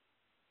wrestling.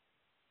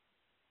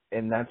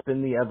 And that's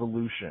been the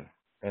evolution.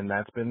 And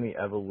that's been the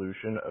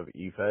evolution of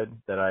EFED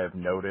that I have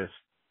noticed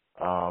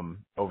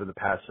over the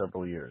past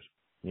several years.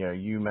 You know,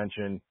 you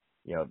mentioned,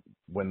 you know,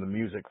 when the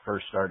music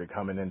first started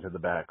coming into the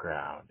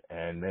background,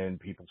 and then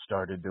people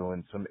started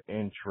doing some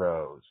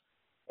intros,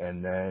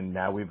 and then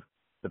now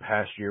the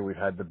past year we've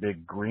had the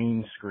big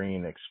green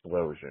screen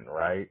explosion,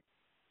 right?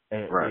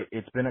 And Right.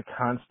 it's been a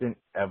constant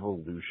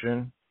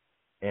evolution.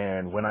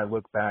 And when I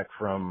look back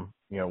from,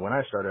 you know, when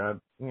I started,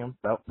 you know,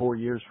 about 4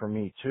 years for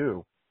me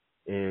too,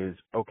 is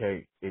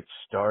okay, it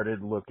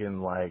started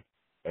looking like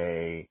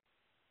a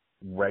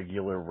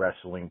regular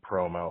wrestling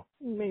promo,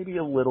 maybe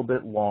a little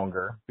bit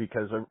longer,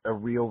 because a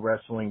real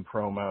wrestling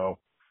promo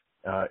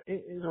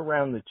is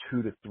around the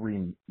 2 to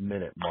 3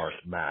 minute mark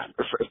max.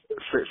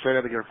 Say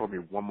that again for me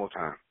one more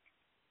time.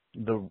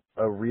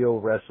 A real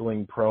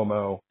wrestling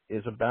promo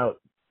is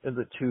about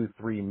the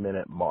 2-3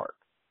 minute mark.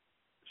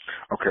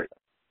 Okay.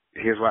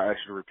 Here's why I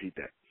asked you to repeat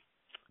that.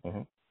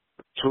 Mm-hmm.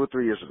 2 or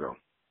 3 years ago,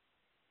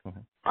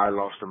 Mm-hmm. I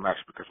lost a match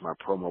because my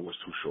promo was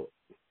too short.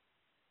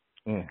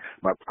 Mm.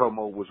 My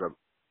promo was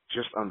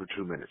just under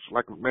 2 minutes,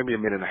 like maybe a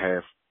minute and a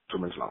half, 2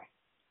 minutes long.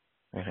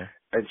 Mm-hmm.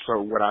 And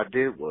so what I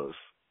did was,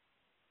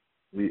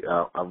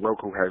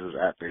 Roku has this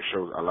app that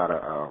shows a lot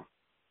of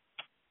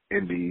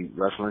indie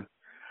wrestling.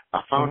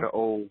 I found Mm-hmm. the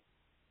old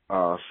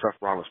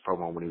Seth Rollins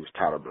promo when he was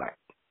Tyler Black.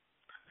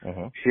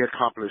 Mm-hmm. He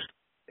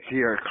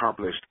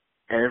accomplished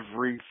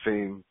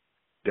everything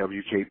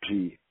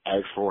WKP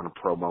asked for in a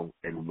promo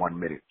in 1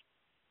 minute.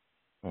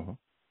 Mm-hmm.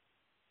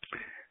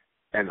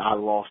 And I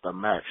lost a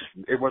match.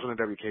 It wasn't a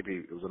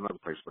WKP, it was another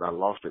place, but I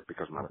lost it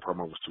because my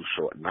promo was too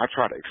short. And I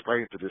tried to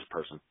explain to this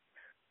person,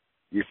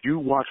 if you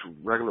watch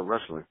regular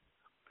wrestling,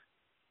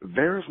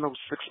 there is no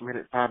 6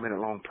 minute, 5 minute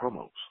long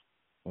promos.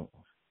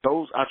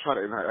 Those,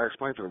 and I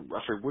explained to them, I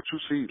said, what you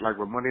see, like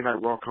when Monday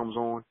Night Raw comes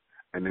on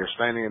and they're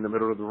standing in the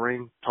middle of the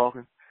ring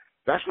talking,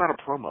 that's not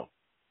a promo.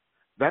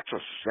 That's a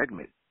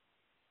segment.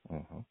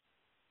 Mm-hmm.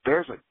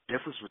 There's a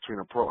difference between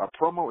a promo.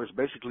 A promo is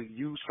basically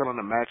you selling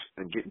a match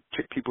and getting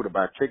people to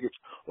buy tickets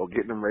or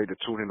getting them ready to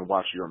tune in to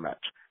watch your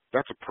match.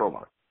 That's a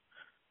promo.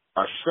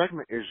 A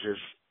segment is it's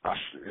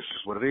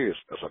just what it is.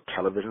 It's a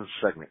television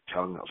segment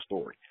telling a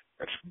story.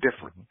 That's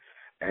different.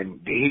 And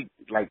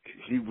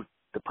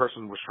the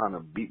person was trying to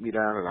beat me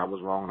down, and I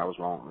was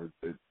wrong.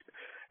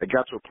 It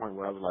got to a point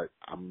where I was like,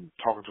 I'm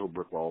talking to a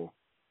brick wall.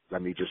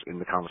 Let me just end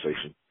the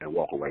conversation and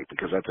walk away.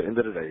 Because at the end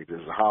of the day,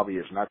 this is a hobby.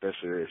 It's not that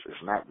serious.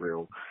 It's not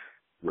real.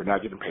 We're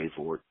not getting paid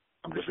for it.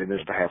 I'm just in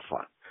this to have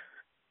fun.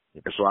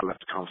 And so I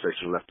left the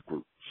conversation, left the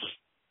group.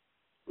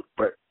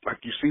 But like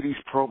you see these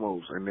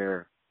promos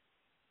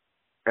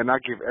and I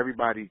give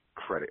everybody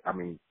credit. I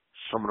mean,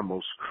 some of the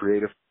most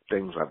creative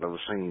things I've ever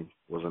seen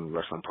was in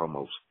wrestling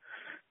promos.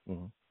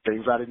 Mm-hmm.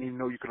 Things I didn't even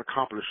know you could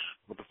accomplish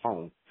with the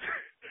phone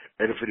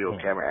and a video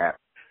camera app.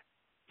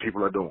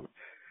 People are doing.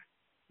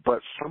 But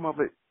some of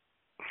it,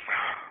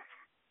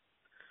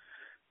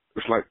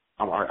 it's like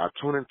I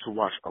tune in to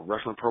watch a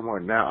wrestling promo,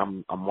 and now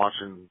I'm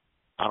watching.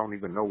 I don't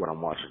even know what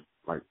I'm watching.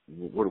 Like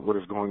what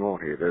is going on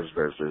here?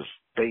 There's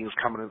things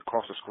coming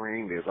across the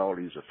screen. There's all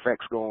these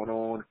effects going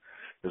on.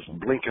 There's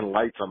blinking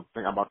lights. I'm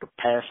about to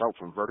pass out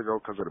from vertigo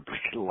because of the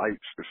blinking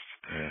lights.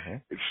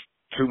 It's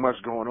too much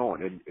going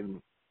on,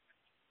 and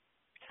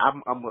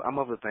I'm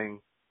of the thing.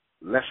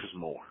 Less is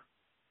more.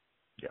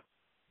 Yeah.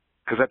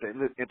 Because at the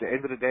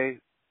end of the day,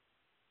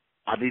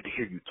 I need to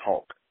hear you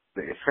talk.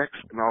 The effects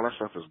and all that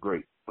stuff is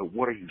great, but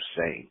what are you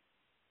saying?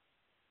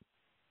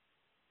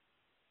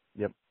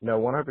 Yep. No,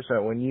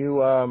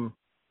 100%.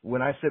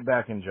 When I sit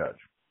back and judge,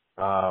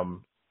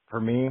 for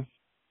me,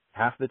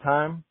 half the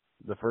time,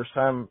 the first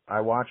time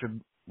I watch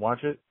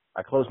it,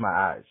 I close my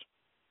eyes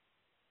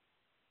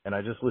and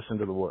I just listen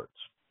to the words.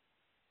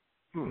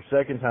 The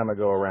second time I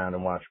go around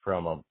and watch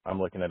promo, I'm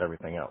looking at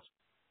everything else,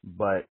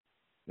 but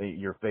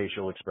your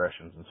facial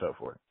expressions and so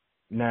forth.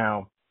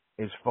 Now,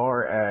 as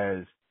far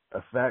as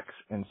effects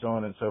and so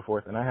on and so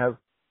forth, and I have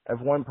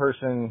one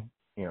person,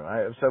 you know, I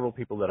have several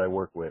people that I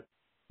work with,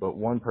 but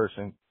one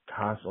person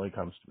constantly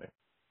comes to me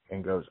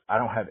and goes, I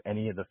don't have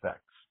any of the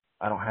effects.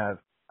 I don't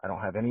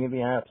have any of the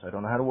apps. I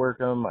don't know how to work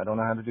them. I don't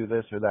know how to do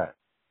this or that,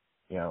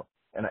 you know,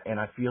 and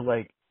I feel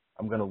like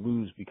I'm going to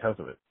lose because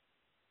of it,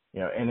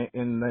 you know,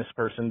 and this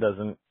person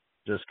doesn't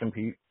just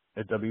compete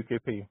at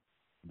WKP.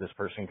 This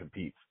person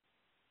competes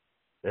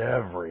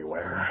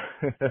everywhere.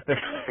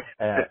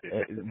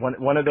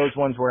 One of those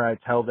ones where I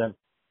tell them,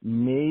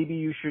 maybe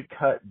you should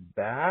cut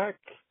back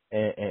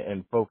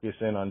and focus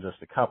in on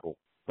just a couple,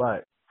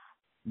 but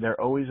they're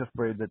always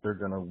afraid that they're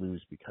going to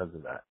lose because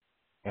of that.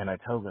 And I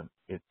tell them,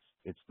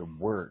 it's the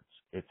words.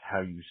 It's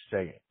how you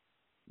say it.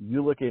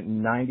 You look at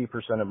 90%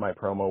 of my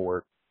promo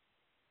work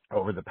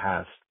over the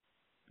past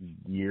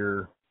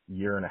year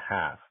and a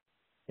half.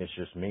 It's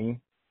just me,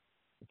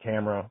 the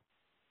camera,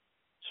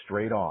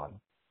 straight on,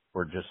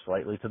 or just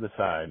slightly to the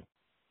side.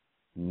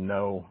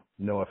 No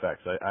No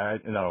effects. I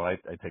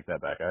take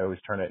that back. I always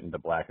turn it into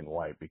black and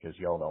white because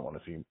y'all don't want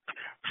to see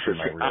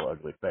my real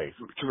ugly face.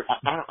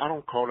 I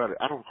don't call that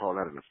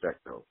an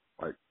effect though.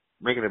 Like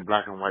making it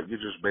black and white, you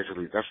just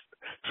basically that's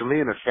to me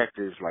an effect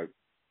is like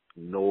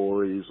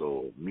noise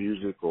or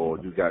music or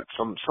you got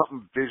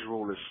something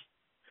visual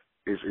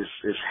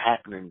is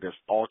happening that's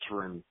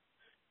altering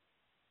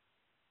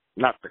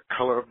not the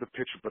color of the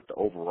picture but the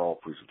overall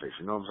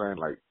presentation. You know what I'm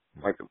saying?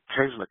 Like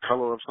changing the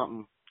color of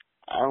something.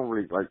 I don't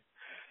really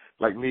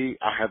like me.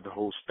 I have the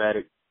whole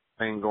static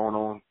thing going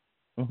on.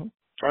 Mm-hmm.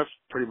 That's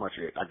pretty much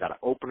it. I got an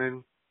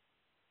opening,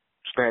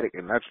 static,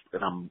 and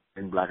I'm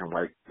in black and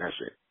white. That's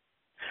it.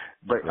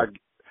 But like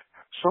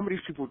some of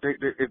these people,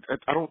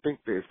 I don't think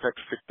the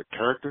effects fit the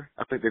character.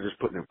 I think they're just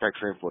putting effects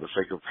in for the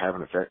sake of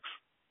having effects.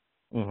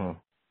 Mm-hmm.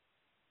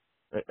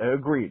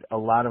 Agreed. A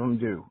lot of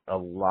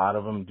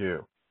them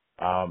do.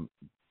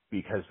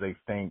 Because they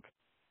think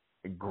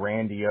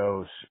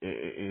grandiose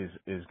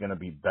is going to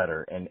be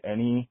better. And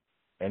any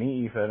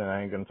EFED, and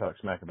I ain't going to talk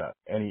smack about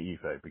any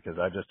EFED because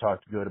I just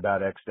talked good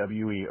about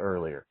XWE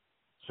earlier.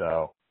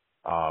 So,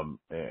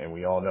 and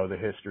we all know the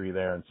history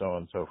there and so on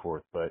and so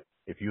forth. But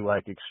if you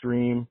like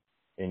extreme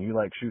and you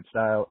like shoot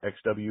style,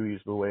 XWE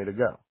is the way to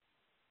go.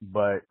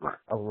 But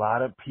a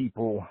lot of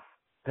people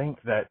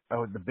think that,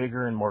 oh, the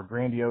bigger and more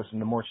grandiose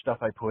and the more stuff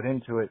I put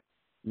into it,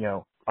 you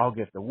know, I'll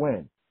get the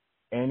win.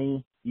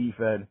 Any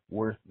EFED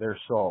worth their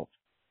salt,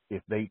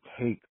 if they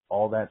take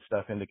all that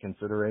stuff into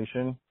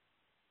consideration,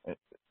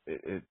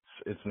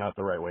 it's not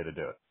the right way to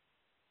do it.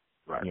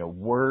 Right. You know,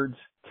 words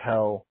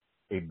tell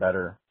a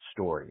better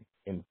story.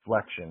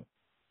 Inflection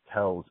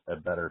tells a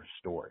better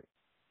story.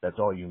 That's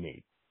all you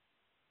need.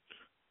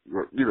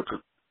 You know,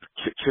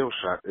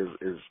 Killshot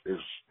is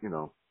you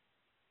know,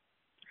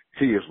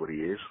 he is what he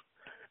is.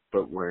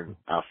 But when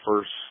I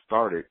first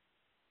started,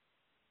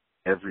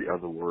 every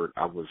other word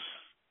I was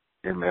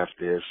MF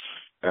this,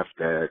 F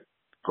that,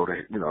 go to,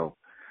 you know,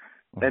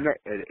 and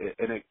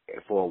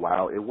for a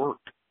while it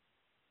worked.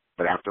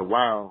 But after a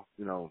while,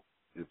 you know,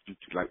 if you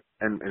like,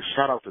 and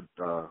shout out to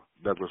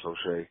Douglas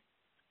O'Shea,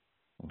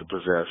 the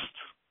Possessed.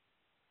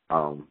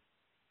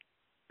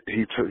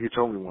 He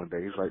told me one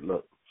day, he's like,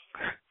 look,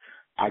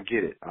 I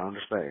get it, I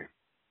understand,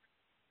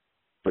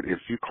 but if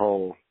you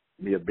call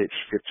me a bitch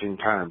 15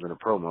 times in a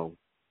promo,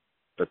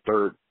 the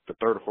third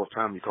or fourth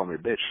time you call me a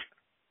bitch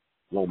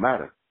won't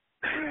matter.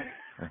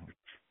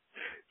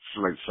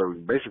 So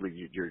basically,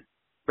 he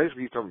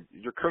told me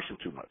you're cursing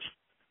too much.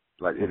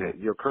 Like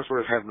your curse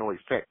words have no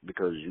effect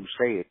because you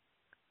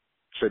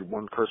said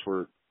one curse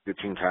word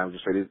 15 times. You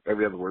said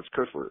every other word's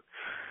curse word.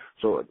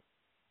 So,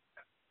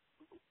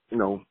 you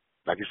know,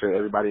 like you said,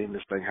 everybody in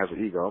this thing has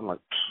an ego. I'm like,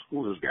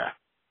 who's this guy?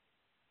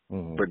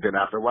 Mm-hmm. But then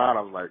after a while,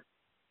 I was like,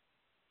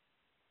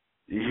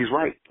 he's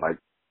right. Like,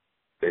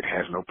 it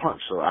has no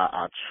punch. So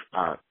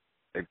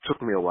it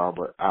took me a while,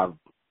 but I've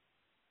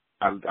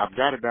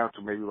got it down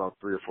to maybe about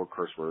 3 or 4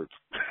 curse words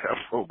a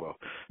promo.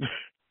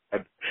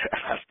 And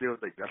I still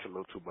think that's a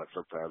little too much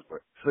sometimes,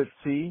 but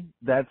see,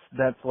 that's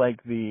like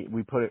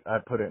I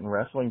put it in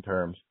wrestling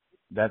terms.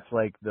 That's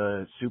like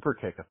the super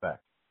kick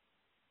effect.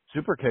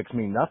 Super kicks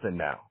mean nothing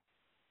now.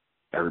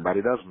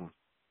 Everybody does them.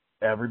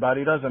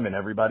 Everybody does them, and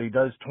everybody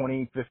does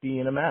 20, 50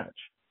 in a match.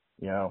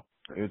 You know,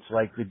 it's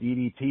like the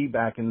DDT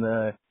back in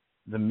the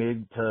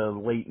mid to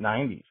late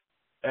 90s.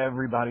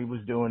 Everybody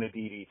was doing a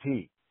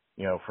DDT.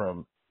 You know,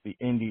 from the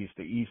Indies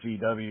to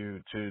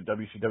ECW to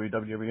WCW,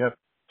 WWF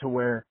to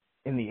where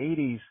in the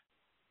 80s,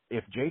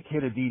 if Jake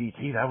hit a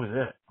DDT, that was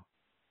it.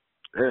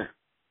 Yeah.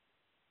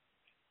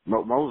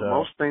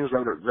 Most things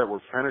that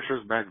were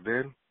finishers back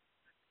then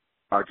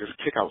are just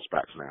kick-out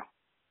spots now.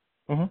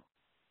 Mm-hmm.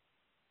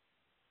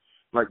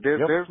 Like,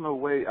 there's no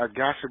way a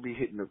guy should be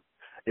hitting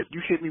if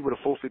you hit me with a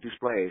 450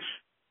 splash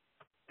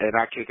and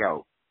I kick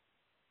out,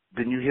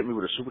 then you hit me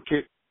with a super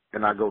kick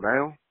and I go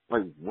down?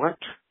 Like, what?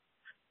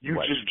 You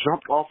just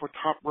jumped off a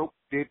top rope,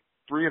 did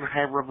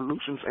 3.5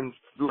 revolutions, and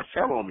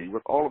fell on me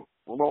with all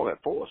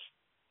that force.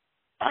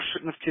 I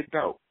shouldn't have kicked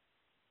out,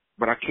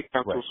 but I kicked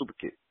out to a super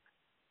kick.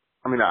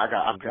 I mean, I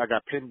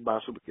got pinned by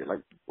a super kick.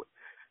 Like,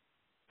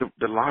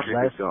 the logic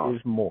is gone. Less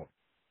is more.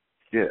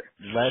 Yeah.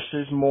 Less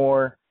is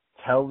more.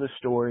 Tell the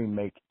story.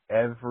 Make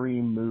every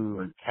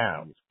move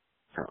count.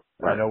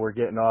 Right. I know we're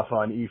getting off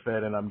on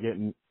EFED, and I'm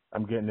getting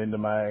into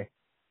my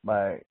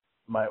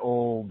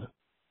old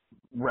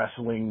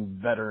wrestling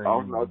veteran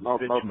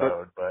bitch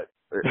mode, but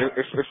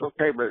it's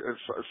okay. But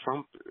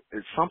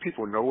some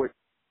people know it,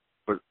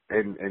 but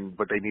they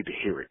need to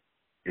hear it.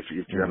 If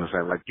you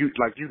understand, like you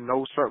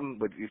know something,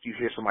 but if you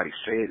hear somebody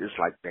say it, it's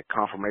like that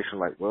confirmation.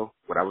 Like, well,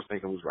 what I was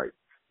thinking was right.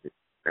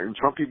 And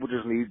some people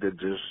just need to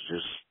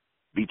just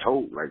be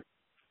told, like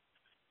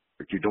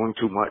you're doing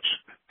too much.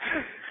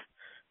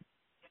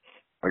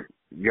 Like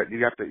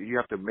you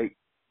have to make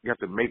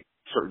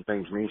certain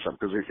things mean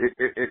something, because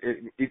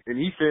in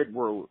EFED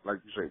world,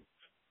 like you say,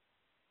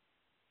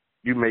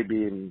 you may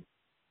be in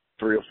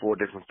 3 or 4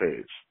 different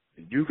feds.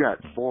 You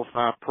got 4 or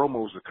 5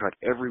 promos to cut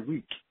every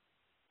week.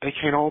 They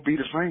can't all be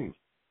the same.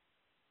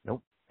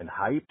 Nope. And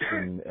hype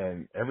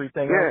and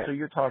everything else. So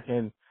you're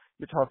talking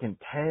you're talking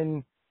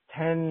 10,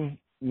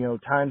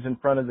 times in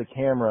front of the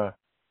camera.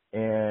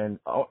 And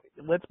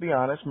let's be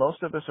honest,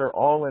 most of us are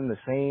all in the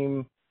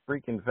same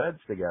freaking feds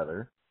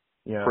together,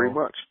 Pretty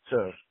much.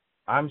 So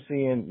I'm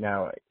seeing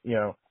now,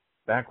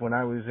 back when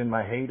I was in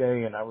my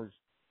heyday and I was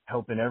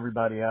helping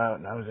everybody out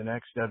and I was in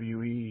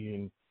XWE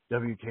and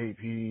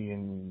WKP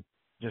and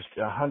just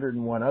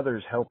 101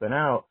 others helping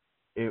out,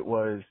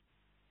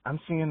 I'm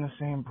seeing the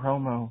same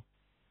promo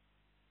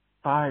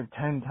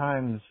 5-10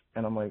 times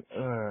and I'm like,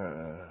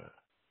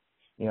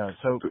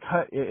 so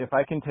if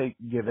I can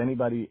give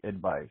anybody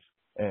advice,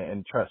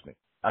 and trust me,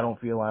 I don't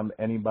feel I'm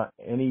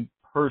any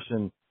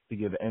person to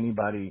give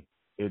anybody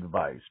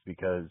advice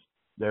because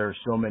there are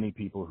so many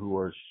people who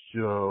are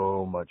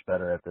so much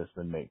better at this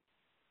than me.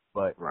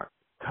 But right.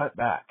 cut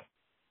back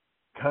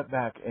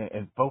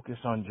and focus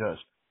on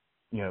just,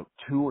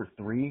 2 or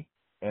 3.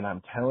 And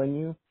I'm telling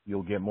you,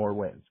 you'll get more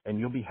wins and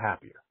you'll be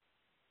happier.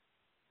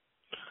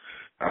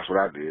 That's what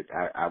I did.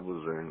 I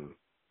was in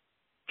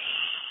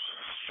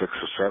 6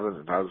 or 7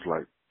 and I was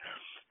like,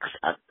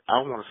 I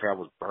don't want to say I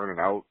was burning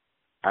out.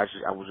 I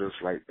was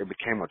just like, it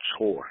became a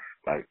chore.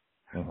 Like,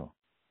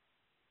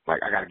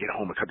 like I got to get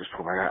home and cut this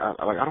promo.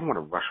 I don't want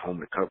to rush home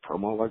to cut a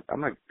promo. Like, I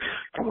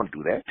don't want to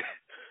do that.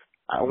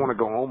 I want to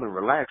go home and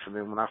relax. And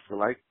then when I feel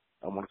like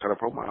I want to cut a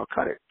promo, I'll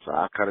cut it. So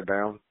I cut it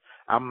down.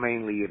 I'm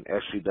mainly in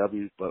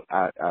SCW, but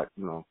I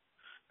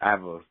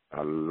have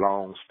a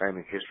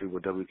long-standing history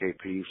with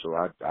WKP, so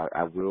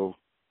I will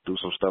do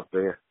some stuff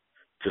there,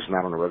 just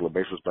not on a regular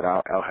basis. But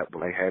I'll have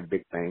when they had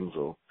big things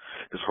or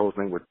this whole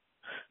thing with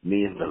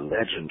me and the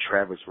legend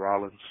Travis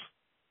Rollins.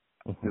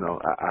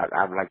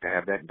 I'd like to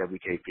have that in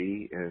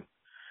WKP. And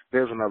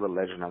there's another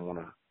legend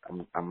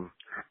I'm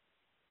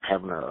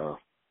having a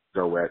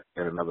go at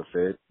another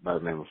fed by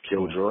the name of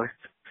Killjoy.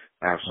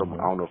 I don't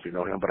know if you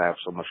know him, but I have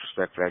so much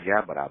respect for that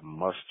guy, but I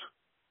must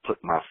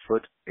put my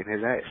foot in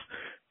his ass.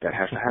 That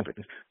has to happen.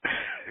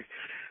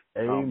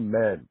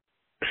 Amen.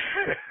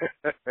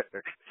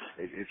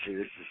 It's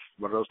just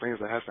one of those things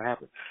that has to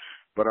happen.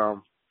 But,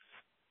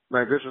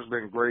 man, this has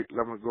been great.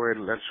 Let me go ahead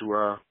and let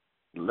you,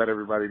 let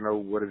everybody know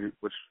what you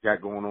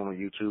got going on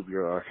YouTube,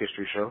 your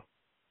history show.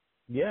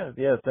 Yeah.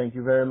 Thank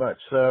you very much.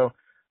 So,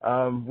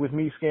 with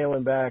me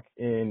scaling back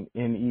in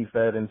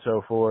EFED and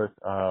so forth,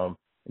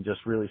 and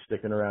just really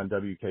sticking around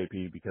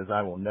WKP because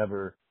I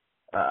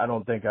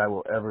don't think I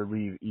will ever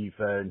leave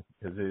EFED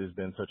because it has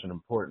been such an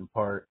important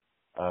part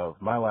of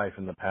my life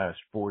in the past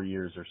 4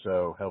 years or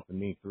so, helping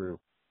me through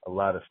a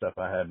lot of stuff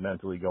I had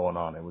mentally going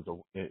on.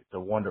 It's a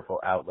wonderful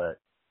outlet.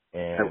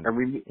 And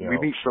we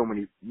meet so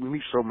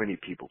many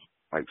people,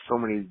 like so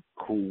many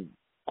cool.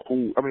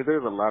 I mean,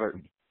 there's a lot of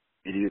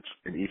idiots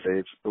in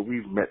EFEDs, but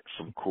we've met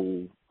some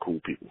cool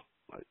people.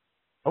 Like,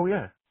 oh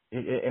yeah,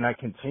 and I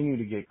continue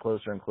to get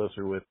closer and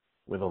closer with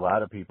a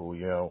lot of people.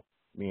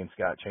 Me and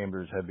Scott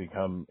Chambers have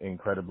become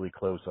incredibly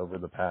close over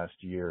the past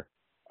year,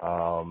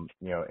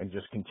 and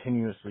just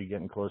continuously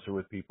getting closer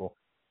with people.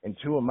 And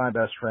 2 of my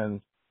best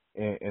friends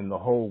in the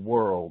whole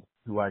world,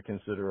 who I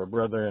consider a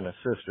brother and a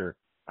sister,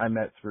 I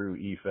met through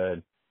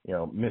EFED,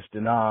 Miss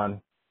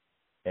Denon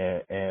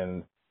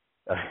and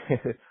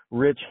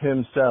Rich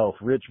himself,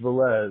 Rich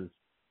Velez,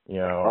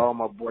 Oh,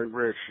 my boy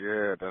Rich,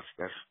 yeah,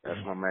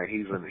 that's my man.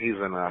 He's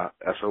in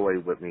SOA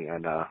with me,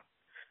 and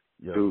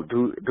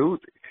dude,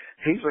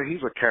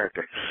 he's a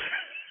character.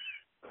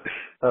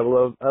 I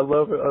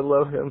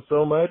love him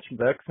so much.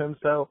 Vex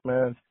himself,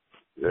 man.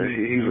 Yeah,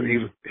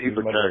 he's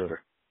a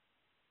character.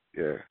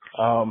 Yeah.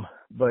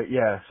 But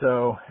yeah,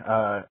 so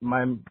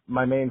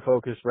my main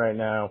focus right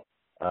now,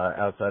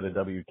 outside of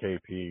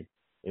WKP,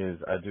 is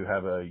I do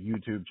have a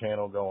YouTube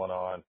channel going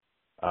on,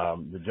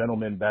 the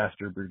Gentleman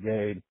Bastard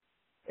Brigade,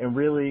 and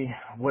really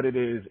what it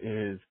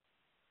is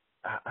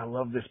I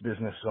love this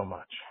business so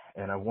much,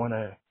 and I want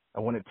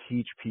to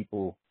teach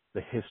people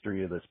the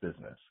history of this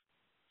business.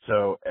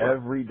 So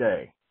every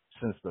day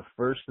since the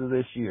first of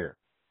this year,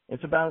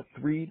 it's about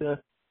 3 to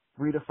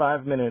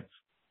 5 minutes.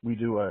 We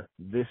do a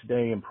this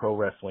day in pro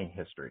wrestling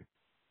history.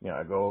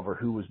 I go over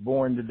who was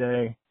born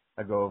today.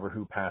 I go over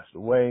who passed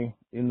away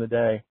in the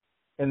day.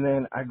 And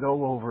then I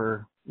go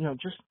over,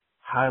 just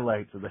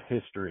highlights of the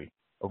history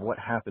of what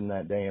happened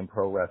that day in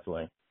pro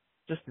wrestling,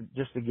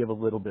 just to give a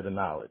little bit of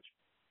knowledge.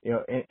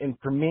 And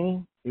for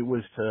me, it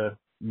was to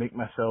make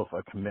myself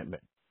a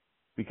commitment,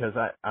 because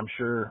I'm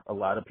sure a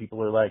lot of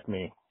people are like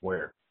me,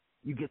 where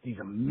you get these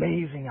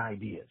amazing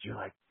ideas. You're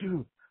like,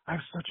 dude, I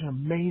have such an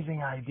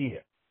amazing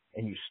idea.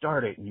 And you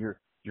start it and you're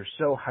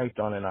so hyped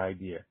on an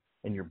idea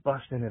and you're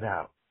busting it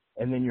out.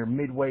 And then you're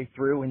midway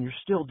through and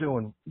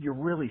you're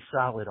really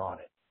solid on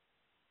it,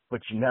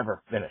 but you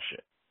never finish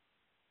it.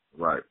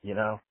 Right.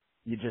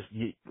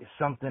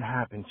 Something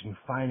happens, you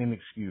find an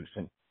excuse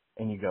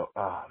and you go,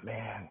 oh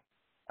man,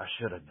 I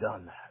should have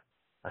done that.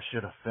 I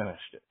should have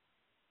finished it.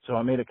 So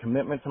I made a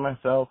commitment to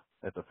myself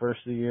at the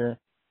first of the year.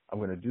 I'm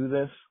going to do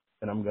this,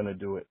 and I'm going to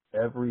do it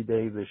every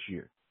day this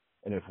year.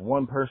 And if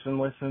one person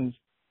listens,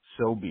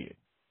 so be it.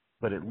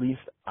 But at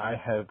least I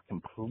have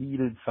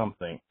completed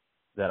something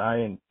that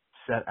I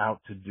set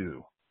out to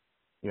do,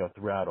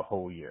 throughout a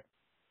whole year.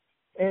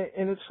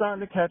 and it's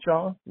starting to catch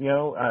on. You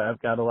know,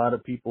 I've got a lot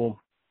of people.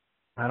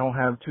 I don't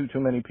have too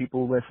many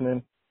people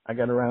listening. I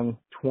got around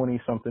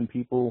 20 something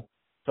people,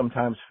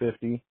 sometimes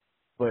 50,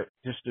 but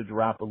just to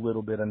drop a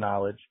little bit of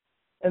knowledge.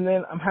 And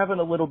then I'm having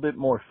a little bit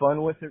more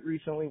fun with it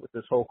recently with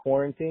this whole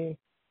quarantine.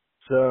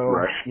 So,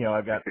 Right. you know,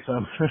 I got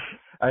some,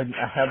 I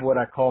have what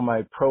I call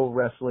my pro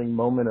wrestling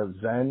moment of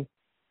zen.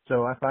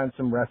 So I find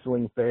some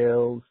wrestling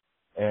fails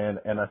and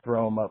I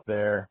throw them up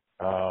there,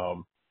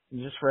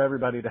 just for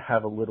everybody to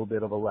have a little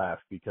bit of a laugh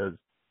because,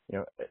 you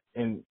know,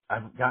 and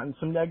I've gotten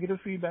some negative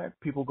feedback,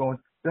 people going,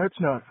 that's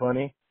not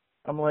funny.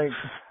 I'm like,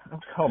 oh,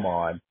 come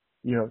on.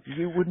 You know,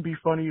 it wouldn't be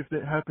funny if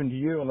it happened to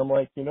you. And I'm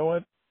like, you know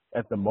what?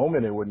 At the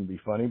moment, it wouldn't be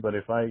funny, but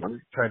if I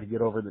tried to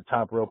get over the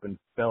top rope and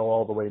fell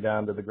all the way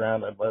down to the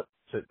ground, I'd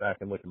sit back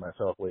and look at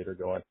myself later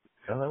going,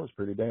 oh, that was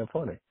pretty damn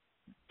funny.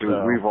 Dude,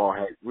 So, we've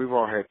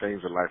all had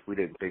things in life we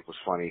didn't think was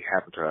funny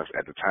happen to us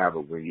at the time,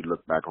 but when you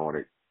look back on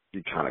it,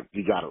 you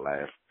gotta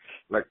laugh.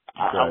 Like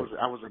I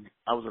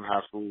was in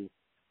high school,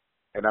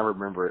 and I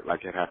remember it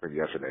like it happened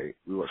yesterday.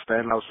 We were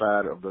standing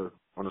outside on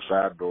the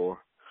side door,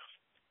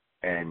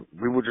 and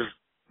we were just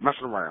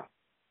messing around.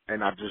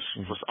 And I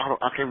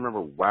can't remember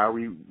why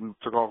we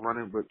took off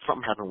running, but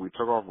something happened. We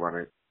took off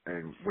running,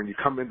 and when you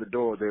come in the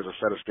door, there's a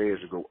set of stairs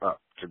to go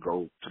up to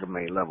go to the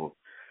main level.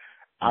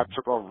 I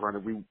took off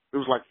running. It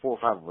was like 4 or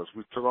 5 of us.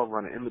 We took off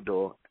running in the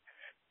door.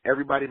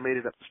 Everybody made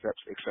it up the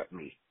steps except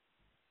me.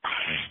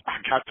 I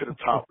got to the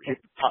top, hit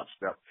the top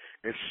step,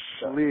 and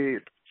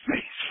slid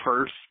face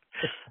first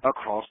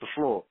across the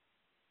floor.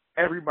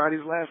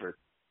 Everybody's laughing.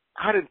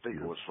 I didn't think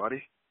it was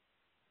funny.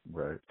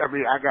 right. I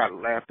mean, I got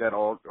laughed at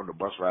all on the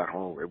bus ride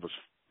home. It was,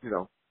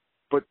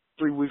 but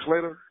 3 weeks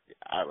later,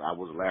 I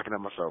was laughing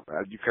at myself.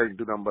 You couldn't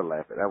do nothing but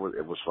laugh.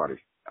 It was funny.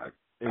 I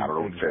don't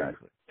know what to tell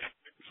you.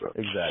 So.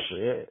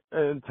 Exactly.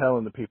 And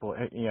telling the people,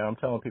 I'm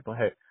telling people,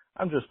 hey,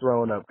 I'm just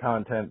throwing up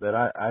content that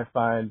I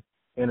find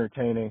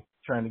entertaining,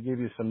 trying to give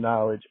you some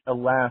knowledge, a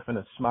laugh and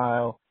a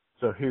smile.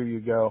 So here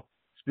you go.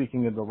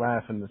 Speaking of the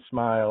laugh and the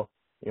smile,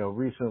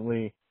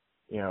 recently,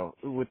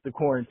 with the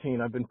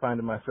quarantine, I've been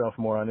finding myself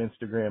more on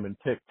Instagram and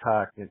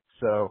TikTok. And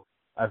so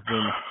I've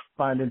been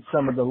finding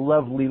some of the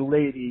lovely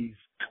ladies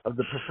of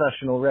the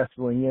professional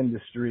wrestling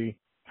industry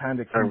kind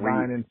of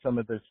combining some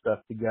of this stuff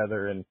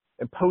together and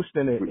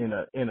posting it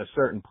in a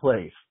certain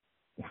place.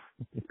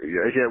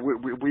 Yeah,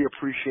 we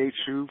appreciate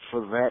you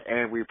for that,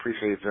 and we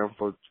appreciate them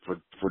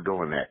for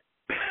doing that.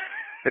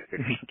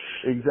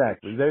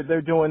 Exactly.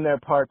 They're doing their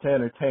part to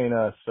entertain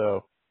us,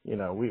 so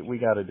we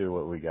got to do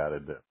what we got to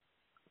do.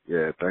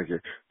 Yeah, thank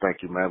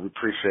you, man. We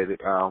appreciate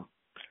it.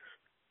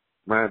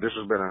 Man, this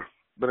has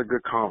been a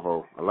good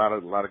convo. A lot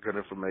of good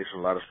information,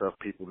 a lot of stuff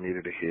people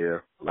needed to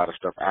hear, a lot of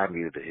stuff I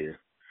needed to hear.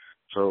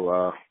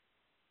 So,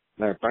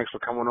 man, thanks for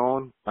coming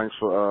on. Thanks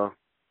for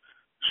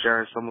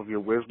sharing some of your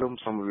wisdom,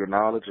 some of your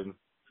knowledge, and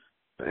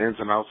the ins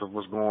and outs of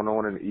what's going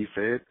on in the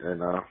E-Fed.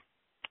 And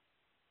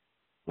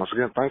once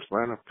again, thanks,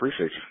 man. I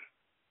appreciate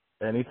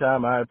you.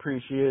 Anytime. I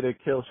appreciate it.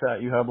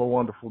 Killshot, you have a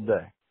wonderful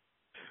day.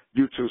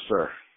 You too, sir.